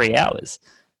cried for 3 hours.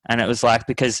 And it was like,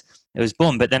 because it was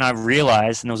boom. But then I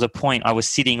realized, and there was a point, I was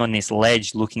sitting on this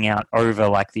ledge looking out over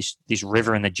like this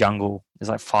river in the jungle. There's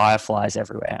like fireflies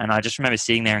everywhere. And I just remember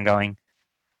sitting there and going,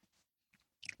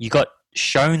 you got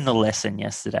shown the lesson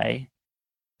yesterday,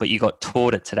 but you got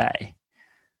taught it today.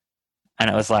 And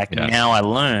it was like, now I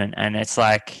learn. And it's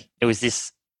like, it was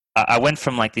this, I went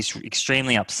from like this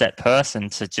extremely upset person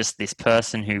to just this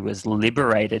person who was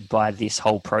liberated by this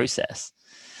whole process.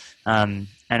 And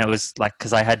it was like,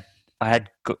 cause I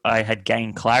had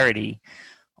gained clarity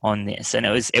on this, and it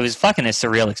was fucking a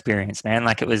surreal experience, man.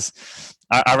 Like, it was,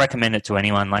 I recommend it to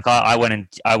anyone. Like, I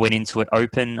went into it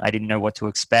open. I didn't know what to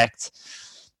expect.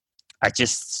 I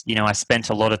just, I spent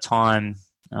a lot of time,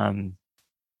 on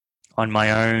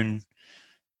my own,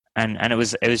 and it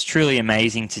was truly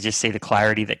amazing to just see the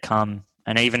clarity that come.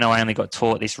 And even though I only got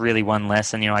taught this really one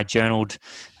lesson, I journaled,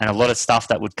 and a lot of stuff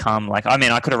that would come, like, I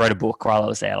mean, I could have wrote a book while I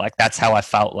was there. Like, that's how I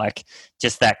felt, like,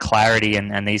 just that clarity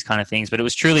and these kind of things. But it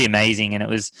was truly amazing, and it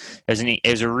was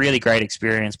a really great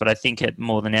experience. But I think it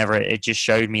more than ever, it just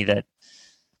showed me that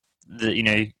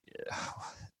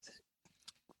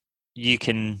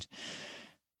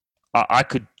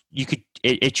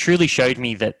it truly showed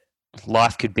me that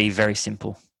life could be very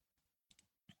simple.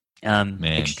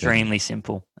 Extremely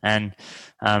simple. And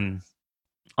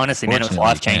honestly, man, it was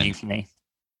life-changing for me.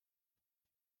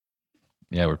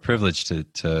 Yeah, we're privileged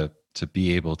to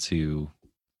be able to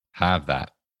have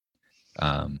that.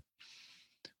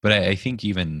 But I think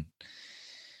even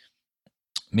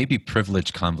maybe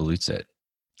privilege convolutes it.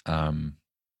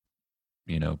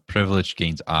 Privilege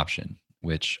gains option,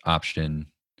 which option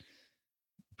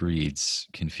breeds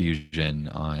confusion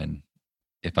on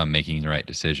if I'm making the right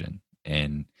decision.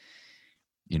 And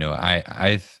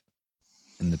I've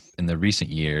in the recent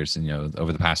years, and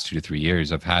over the past 2 to 3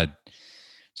 years, I've had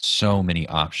so many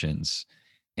options,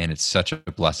 and it's such a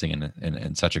blessing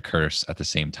and such a curse at the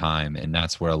same time. And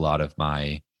that's where a lot of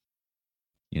my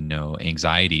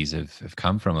anxieties have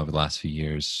come from over the last few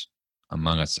years,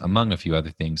 among a few other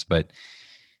things. But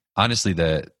honestly,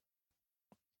 the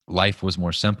life was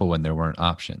more simple when there weren't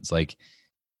options. Like,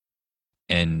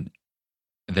 and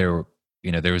there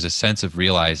was a sense of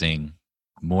realizing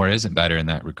more isn't better in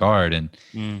that regard. And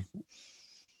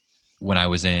when I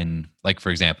was in, like, for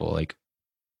example, like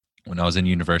when I was in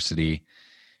university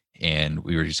and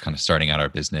we were just kind of starting out our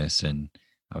business and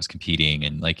I was competing,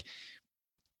 and like,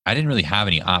 I didn't really have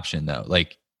any option though.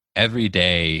 Like, every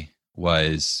day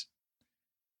was,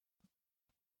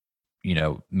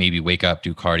 maybe wake up,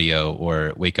 do cardio,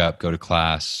 or wake up, go to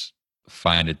class,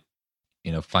 find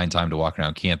time to walk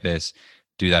around campus,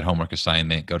 do that homework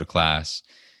assignment, go to class.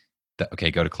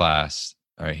 Go to class.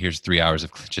 All right, here's 3 hours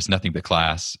of just nothing but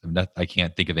class. I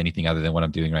can't think of anything other than what I'm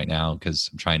doing right now, because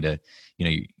I'm trying to,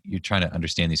 you're trying to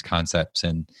understand these concepts.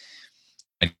 And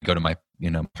I go to my,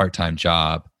 part-time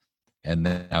job, and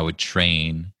then I would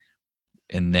train.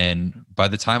 And then by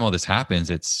the time all this happens,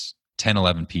 it's 10,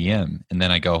 11 p.m. And then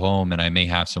I go home, and I may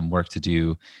have some work to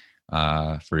do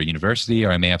for a university,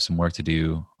 or I may have some work to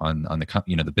do on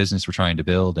the, the business we're trying to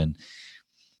build. And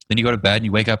then you go to bed and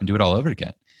you wake up and do it all over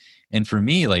again. And for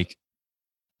me, like,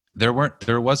 there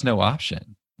was no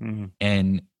option. Mm-hmm.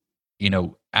 And,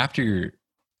 after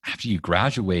you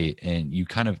graduate and you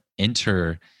kind of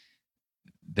enter,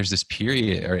 there's this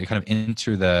period, or you kind of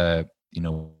enter the,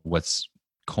 what's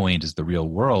coined as the real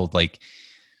world. Like,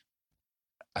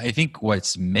 I think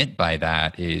what's meant by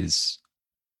that is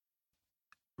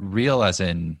real as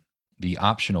in the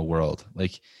optional world.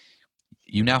 Like,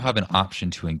 you now have an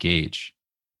option to engage.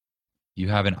 You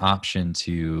have an option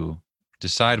to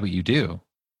decide what you do,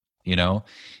 and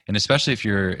especially if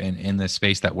you're in the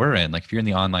space that we're in, like if you're in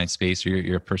the online space, or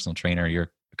you're a personal trainer,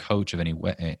 you're a coach of any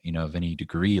of any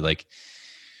degree, like,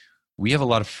 we have a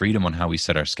lot of freedom on how we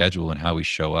set our schedule and how we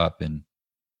show up, and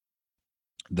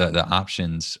the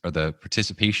options or the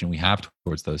participation we have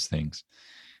towards those things,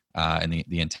 and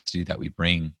the intensity that we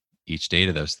bring each day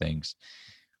to those things.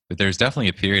 But there's definitely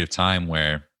a period of time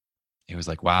where it was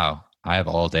like, wow, I have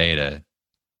all day to,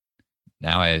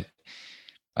 now I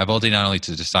have all day not only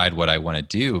to decide what I want to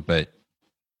do, but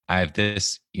I have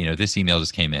this, this email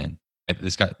just came in. I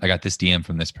got this DM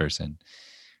from this person.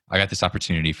 I got this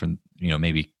opportunity from,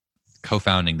 maybe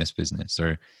co-founding this business,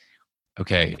 or,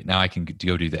 okay, now I can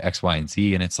go do the X, Y, and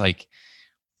Z. And it's like,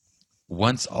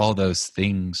 once all those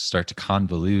things start to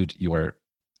convolute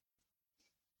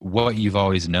what you've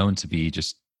always known to be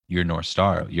just your North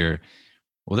Star,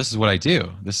 well, this is what I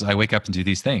do. I wake up and do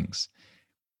these things.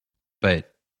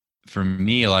 But for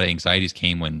me, a lot of anxieties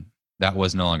came when that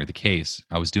was no longer the case.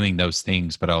 I was doing those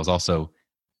things, but I was also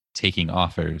taking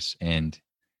offers, and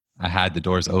I had the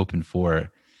doors open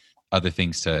for other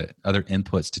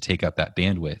inputs to take up that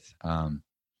bandwidth,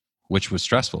 which was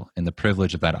stressful. And the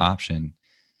privilege of that option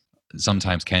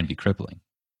sometimes can be crippling.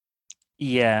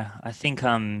 Yeah, I think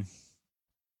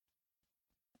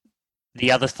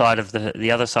the other side of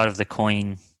the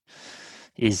coin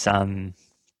is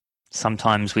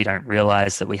sometimes we don't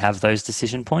realize that we have those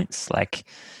decision points. Like,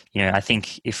 I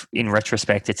think if in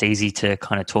retrospect, it's easy to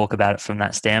kind of talk about it from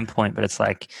that standpoint, but it's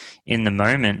like in the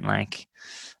moment, like,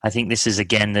 I think this is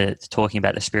again the talking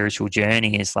about the spiritual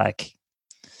journey is like,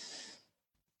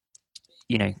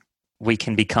 we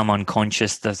can become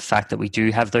unconscious the fact that we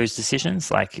do have those decisions.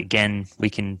 Like, again, we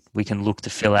can look to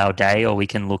fill our day, or we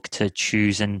can look to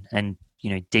choose and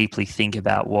deeply think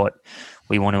about what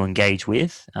we want to engage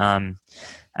with. And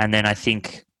then I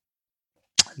think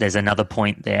there's another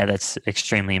point there that's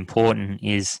extremely important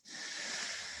is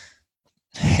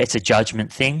it's a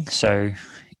judgment thing. So,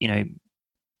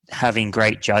 having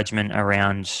great judgment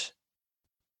around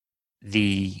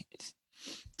the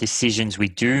decisions we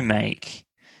do make.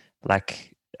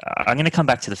 Like, I'm going to come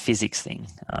back to the physics thing.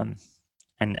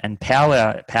 And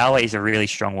power is a really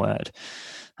strong word.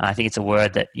 I think it's a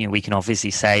word that, we can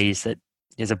obviously say is that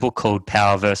there's a book called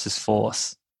Power versus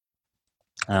Force.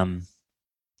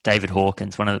 David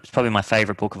Hawkins, it's probably my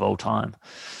favorite book of all time.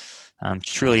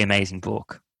 Truly amazing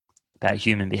book about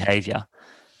human behavior.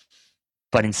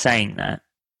 But in saying that,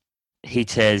 he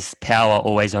says power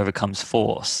always overcomes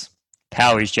force.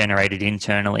 Power is generated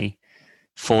internally.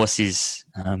 Force is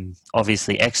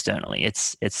obviously externally.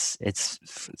 It's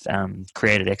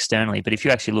created externally. But if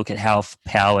you actually look at how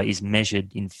power is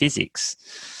measured in physics,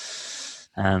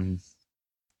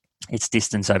 it's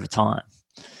distance over time.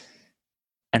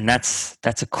 And that's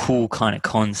a cool kind of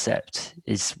concept,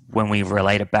 is when we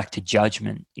relate it back to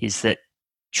judgment, is that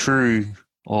true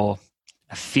or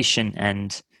efficient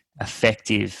and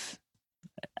effective,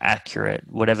 accurate,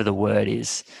 whatever the word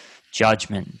is,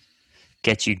 judgment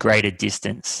gets you greater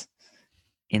distance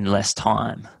in less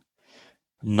time,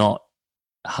 not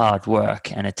hard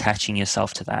work and attaching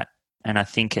yourself to that. And I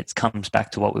think it comes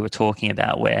back to what we were talking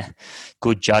about, where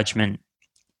good judgment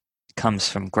comes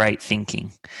from great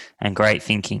thinking, and great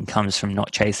thinking comes from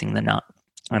not chasing the nut.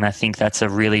 And I think that's a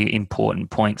really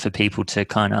important point for people to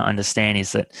kind of understand,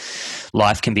 is that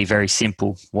life can be very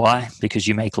simple. Why? Because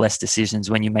you make less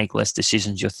decisions. When you make less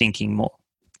decisions, you're thinking more.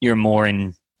 You're more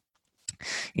in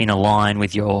a line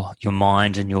with your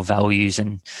mind and your values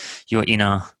and your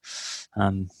inner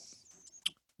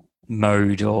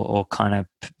mode, or kind of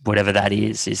whatever that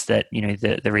is that,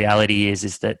 the reality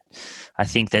is that I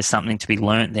think there's something to be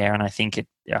learnt there. And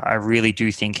I really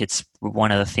do think it's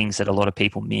one of the things that a lot of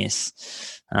people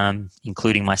miss,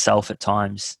 including myself at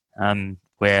times,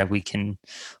 where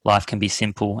life can be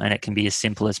simple, and it can be as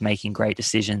simple as making great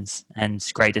decisions, and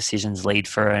great decisions lead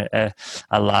for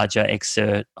a larger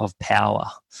exert of power.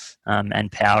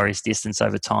 And power is distance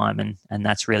over time. And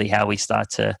that's really how we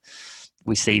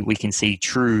can see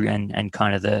true and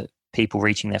kind of the people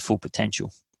reaching their full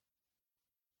potential.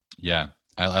 Yeah.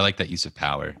 I like that use of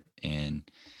power, and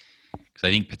because I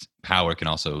think power can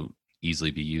also easily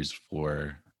be used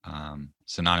for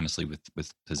synonymously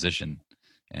with position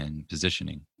and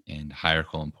positioning and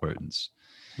hierarchical importance.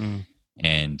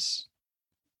 And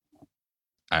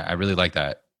I really like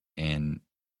that. And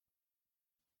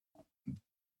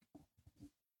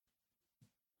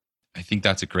I think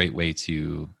that's a great way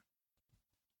to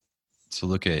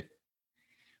look at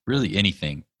really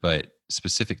anything, but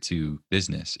specific to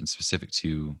business and specific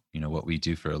to, what we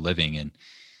do for a living and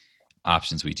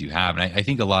options we do have. And I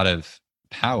think a lot of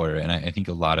power, and I think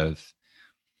a lot of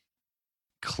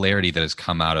clarity that has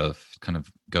come out of, kind of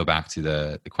go back to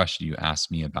the question you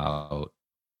asked me about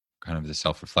kind of the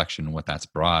self-reflection and what that's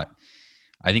brought.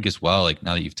 I think as well, like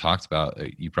now that you've talked about,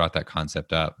 you brought that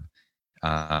concept up,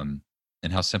 and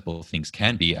how simple things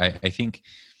can be. I think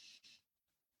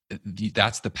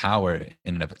that's the power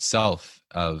in and of itself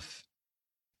of,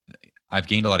 I've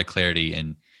gained a lot of clarity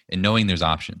in knowing there's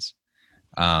options,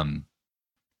 and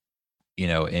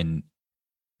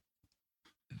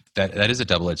that is a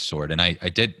double-edged sword. And I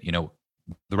did,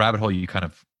 the rabbit hole you kind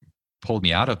of pulled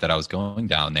me out of that I was going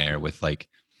down there with like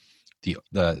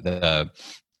the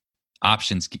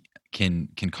options can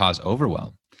cause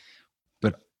overwhelm.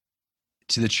 But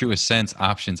to the truest sense,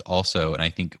 options also, and I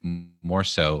think more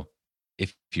so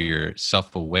if you're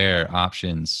self-aware,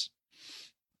 options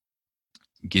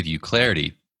give you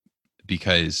clarity,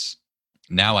 because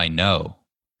now I know,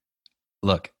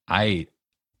 look, I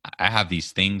have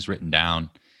these things written down.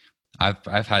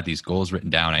 I've had these goals written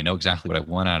down. I know exactly what I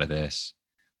want out of this.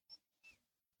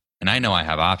 And I know I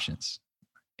have options.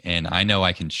 And I know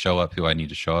I can show up who I need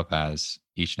to show up as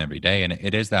each and every day. And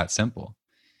it is that simple.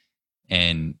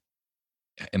 And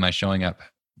am I showing up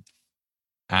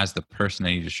as the person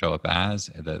I need to show up as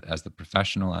the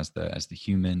professional, as the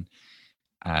human,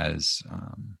 as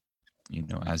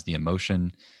as the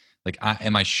emotion? Like,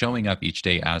 am I showing up each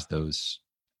day as those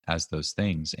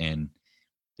things? And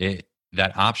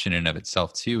that option in and of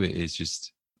itself too is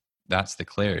just, that's the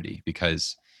clarity.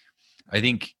 Because I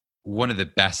think one of the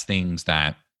best things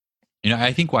that,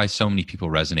 I think why so many people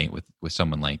resonate with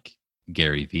someone like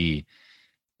Gary Vee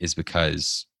is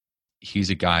because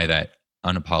he's a guy that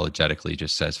unapologetically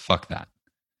just says, fuck that.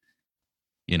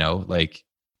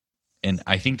 And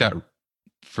I think that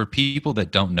for people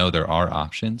that don't know there are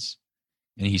options,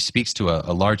 and he speaks to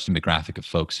a large demographic of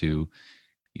folks who,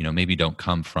 maybe don't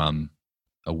come from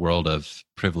a world of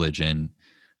privilege and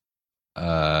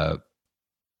a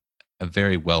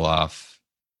very well-off,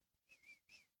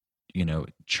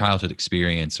 childhood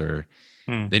experience, or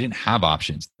they didn't have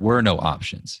options. There were no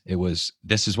options. It was,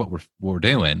 this is what we're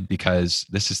doing because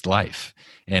this is life.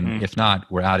 And if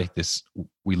not, we're out of this,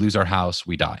 we lose our house,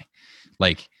 we die.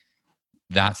 Like,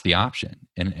 that's the option.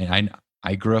 And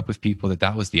I grew up with people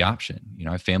that was the option.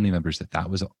 I have family members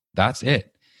that's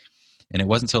it. And it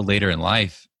wasn't until later in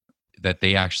life that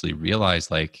they actually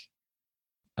realized, like,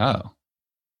 oh,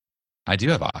 I do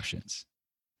have options.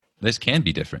 This can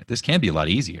be different. This can be a lot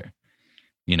easier,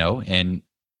 and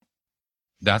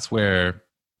that's where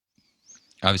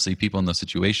obviously people in those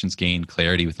situations gain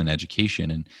clarity within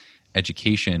education, and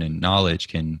education and knowledge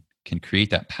can create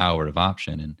that power of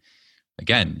option. And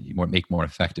again, you make more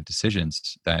effective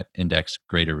decisions that index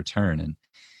greater return.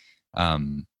 And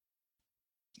I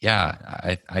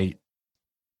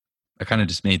kind of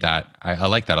just made that, I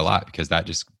like that a lot, because that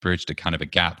just bridged a kind of a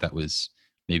gap that was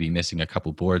maybe missing a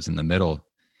couple boards in the middle.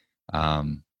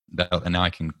 And now I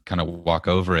can kind of walk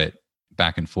over it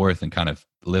back and forth and kind of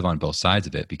live on both sides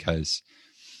of it, because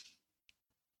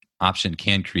option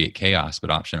can create chaos, but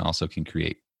option also can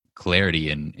create clarity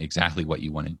in exactly what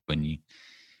you wanted.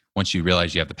 Once you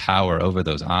realize you have the power over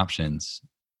those options,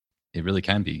 it really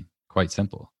can be quite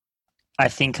simple. I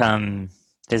think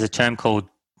there's a term called,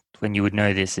 when you would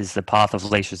know this, is the path of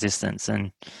least resistance.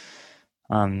 And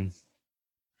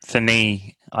for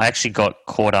me, I actually got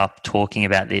caught up talking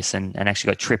about this and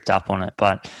actually got tripped up on it.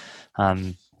 But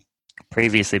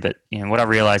previously, what I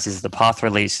realized is the path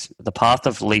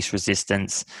of least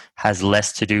resistance has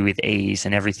less to do with ease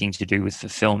and everything to do with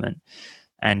fulfillment.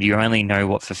 And you only know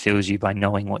what fulfills you by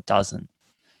knowing what doesn't.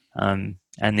 And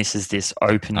this is this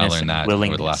openness and willingness. I learned that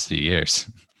over the last few years.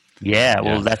 Yeah,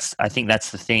 well, I think that's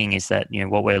the thing, is that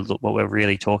what we're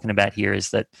really talking about here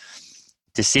is that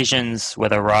decisions,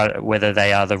 whether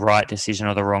they are the right decision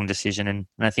or the wrong decision, and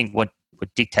I think what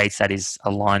dictates that is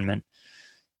alignment,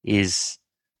 is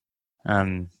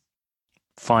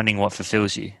finding what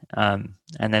fulfills you, and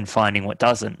then finding what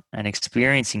doesn't, and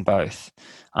experiencing both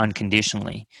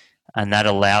unconditionally, and that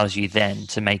allows you then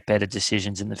to make better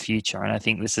decisions in the future. And I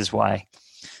think this is why,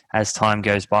 as time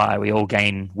goes by, we all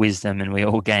gain wisdom, and we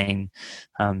all gain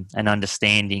an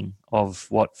understanding of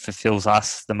what fulfills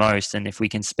us the most. And if we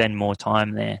can spend more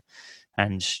time there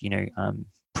and,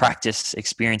 practice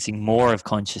experiencing more of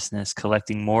consciousness,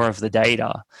 collecting more of the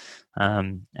data,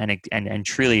 and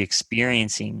truly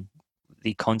experiencing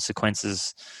the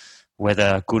consequences,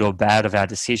 whether good or bad, of our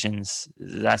decisions,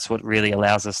 that's what really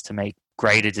allows us to make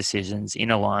greater decisions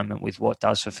in alignment with what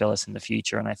does fulfill us in the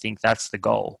future. And I think that's the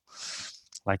goal.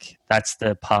 Like, that's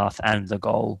the path and the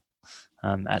goal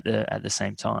at the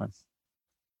same time.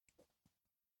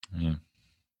 Yeah.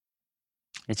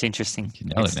 It's interesting.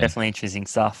 It's definitely interesting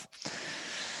stuff.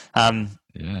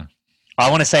 Yeah. I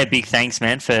want to say a big thanks,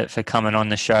 man, for coming on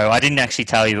the show. I didn't actually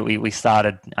tell you that we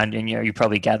started, and you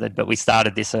probably gathered, but we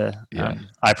started this.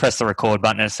 I pressed the record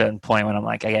button at a certain point when I'm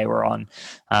like, okay, we're on.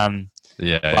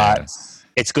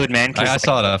 It's good, man. I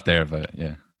saw it up there, but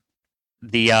yeah.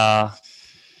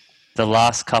 The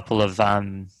last couple of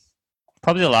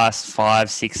probably the last 5,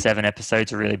 6, 7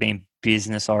 episodes have really been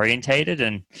business orientated,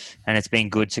 and it's been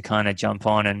good to kind of jump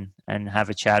on and have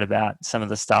a chat about some of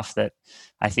the stuff that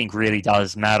I think really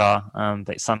does matter,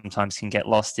 but sometimes can get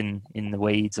lost in the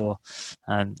weeds, or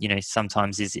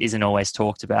sometimes isn't always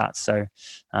talked about. So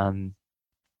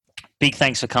big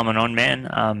thanks for coming on,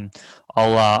 man.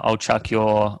 I'll chuck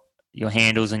your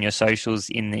handles and your socials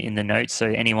in the notes, so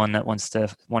anyone that wants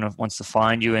to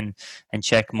find you and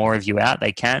check more of you out,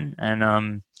 they can.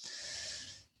 And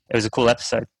it was a cool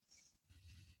episode.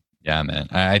 Yeah, man.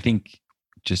 I think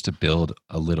just to build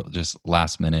a little, just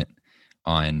last minute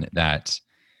on that,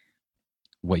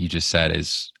 what you just said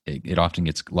is it often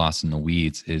gets lost in the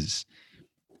weeds. Is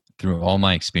through all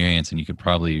my experience, and you could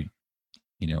probably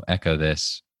echo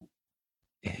this,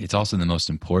 it's also the most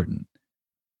important,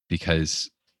 because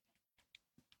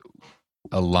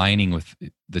aligning with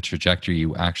the trajectory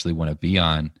you actually want to be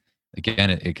on, again,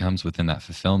 it comes within that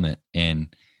fulfillment,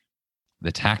 and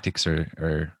the tactics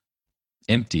are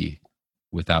empty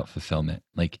without fulfillment.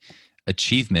 Like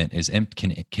achievement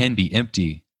can be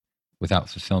empty without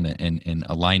fulfillment and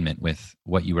alignment with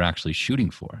what you were actually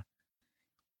shooting for.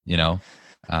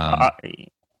 I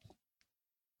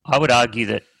would argue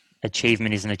that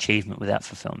achievement is an achievement without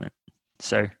fulfillment.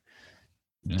 So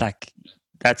like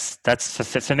that's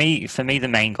for me the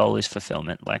main goal is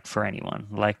fulfillment. Like for anyone,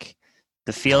 like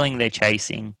the feeling they're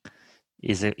chasing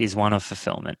is one of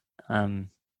fulfillment.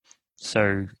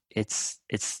 So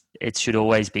it should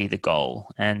always be the goal.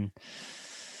 And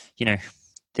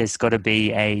there's got to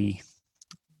be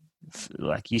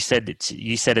like you said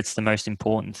it's the most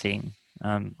important thing.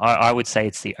 I would say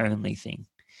it's the only thing,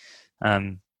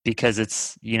 because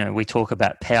it's, we talk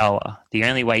about power. The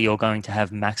only way you're going to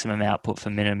have maximum output for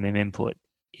minimum input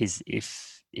is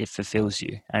if it fulfills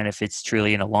you and if it's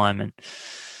truly in alignment.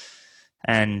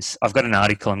 And I've got an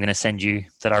article I'm going to send you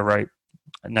that I wrote.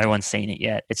 No one's seen it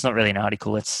yet. It's not really an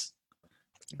article.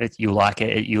 You'll like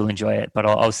it. You'll enjoy it. But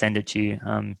I'll send it to you,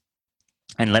 and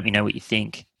let me know what you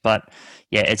think. But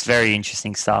yeah, it's very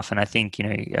interesting stuff. And I think,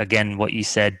 again, what you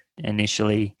said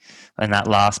initially in that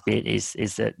last bit is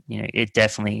that,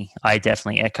 I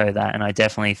definitely echo that. And I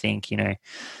definitely think,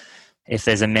 if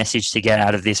there's a message to get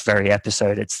out of this very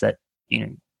episode, it's that,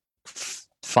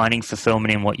 finding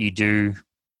fulfillment in what you do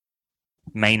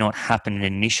may not happen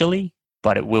initially,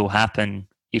 but it will happen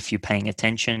if you're paying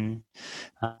attention.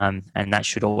 And that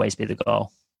should always be the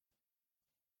goal.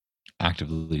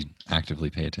 Actively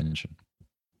pay attention.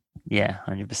 Yeah,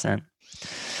 100%.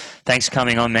 Thanks for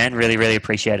coming on, man. Really, really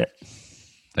appreciate it.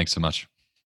 Thanks so much.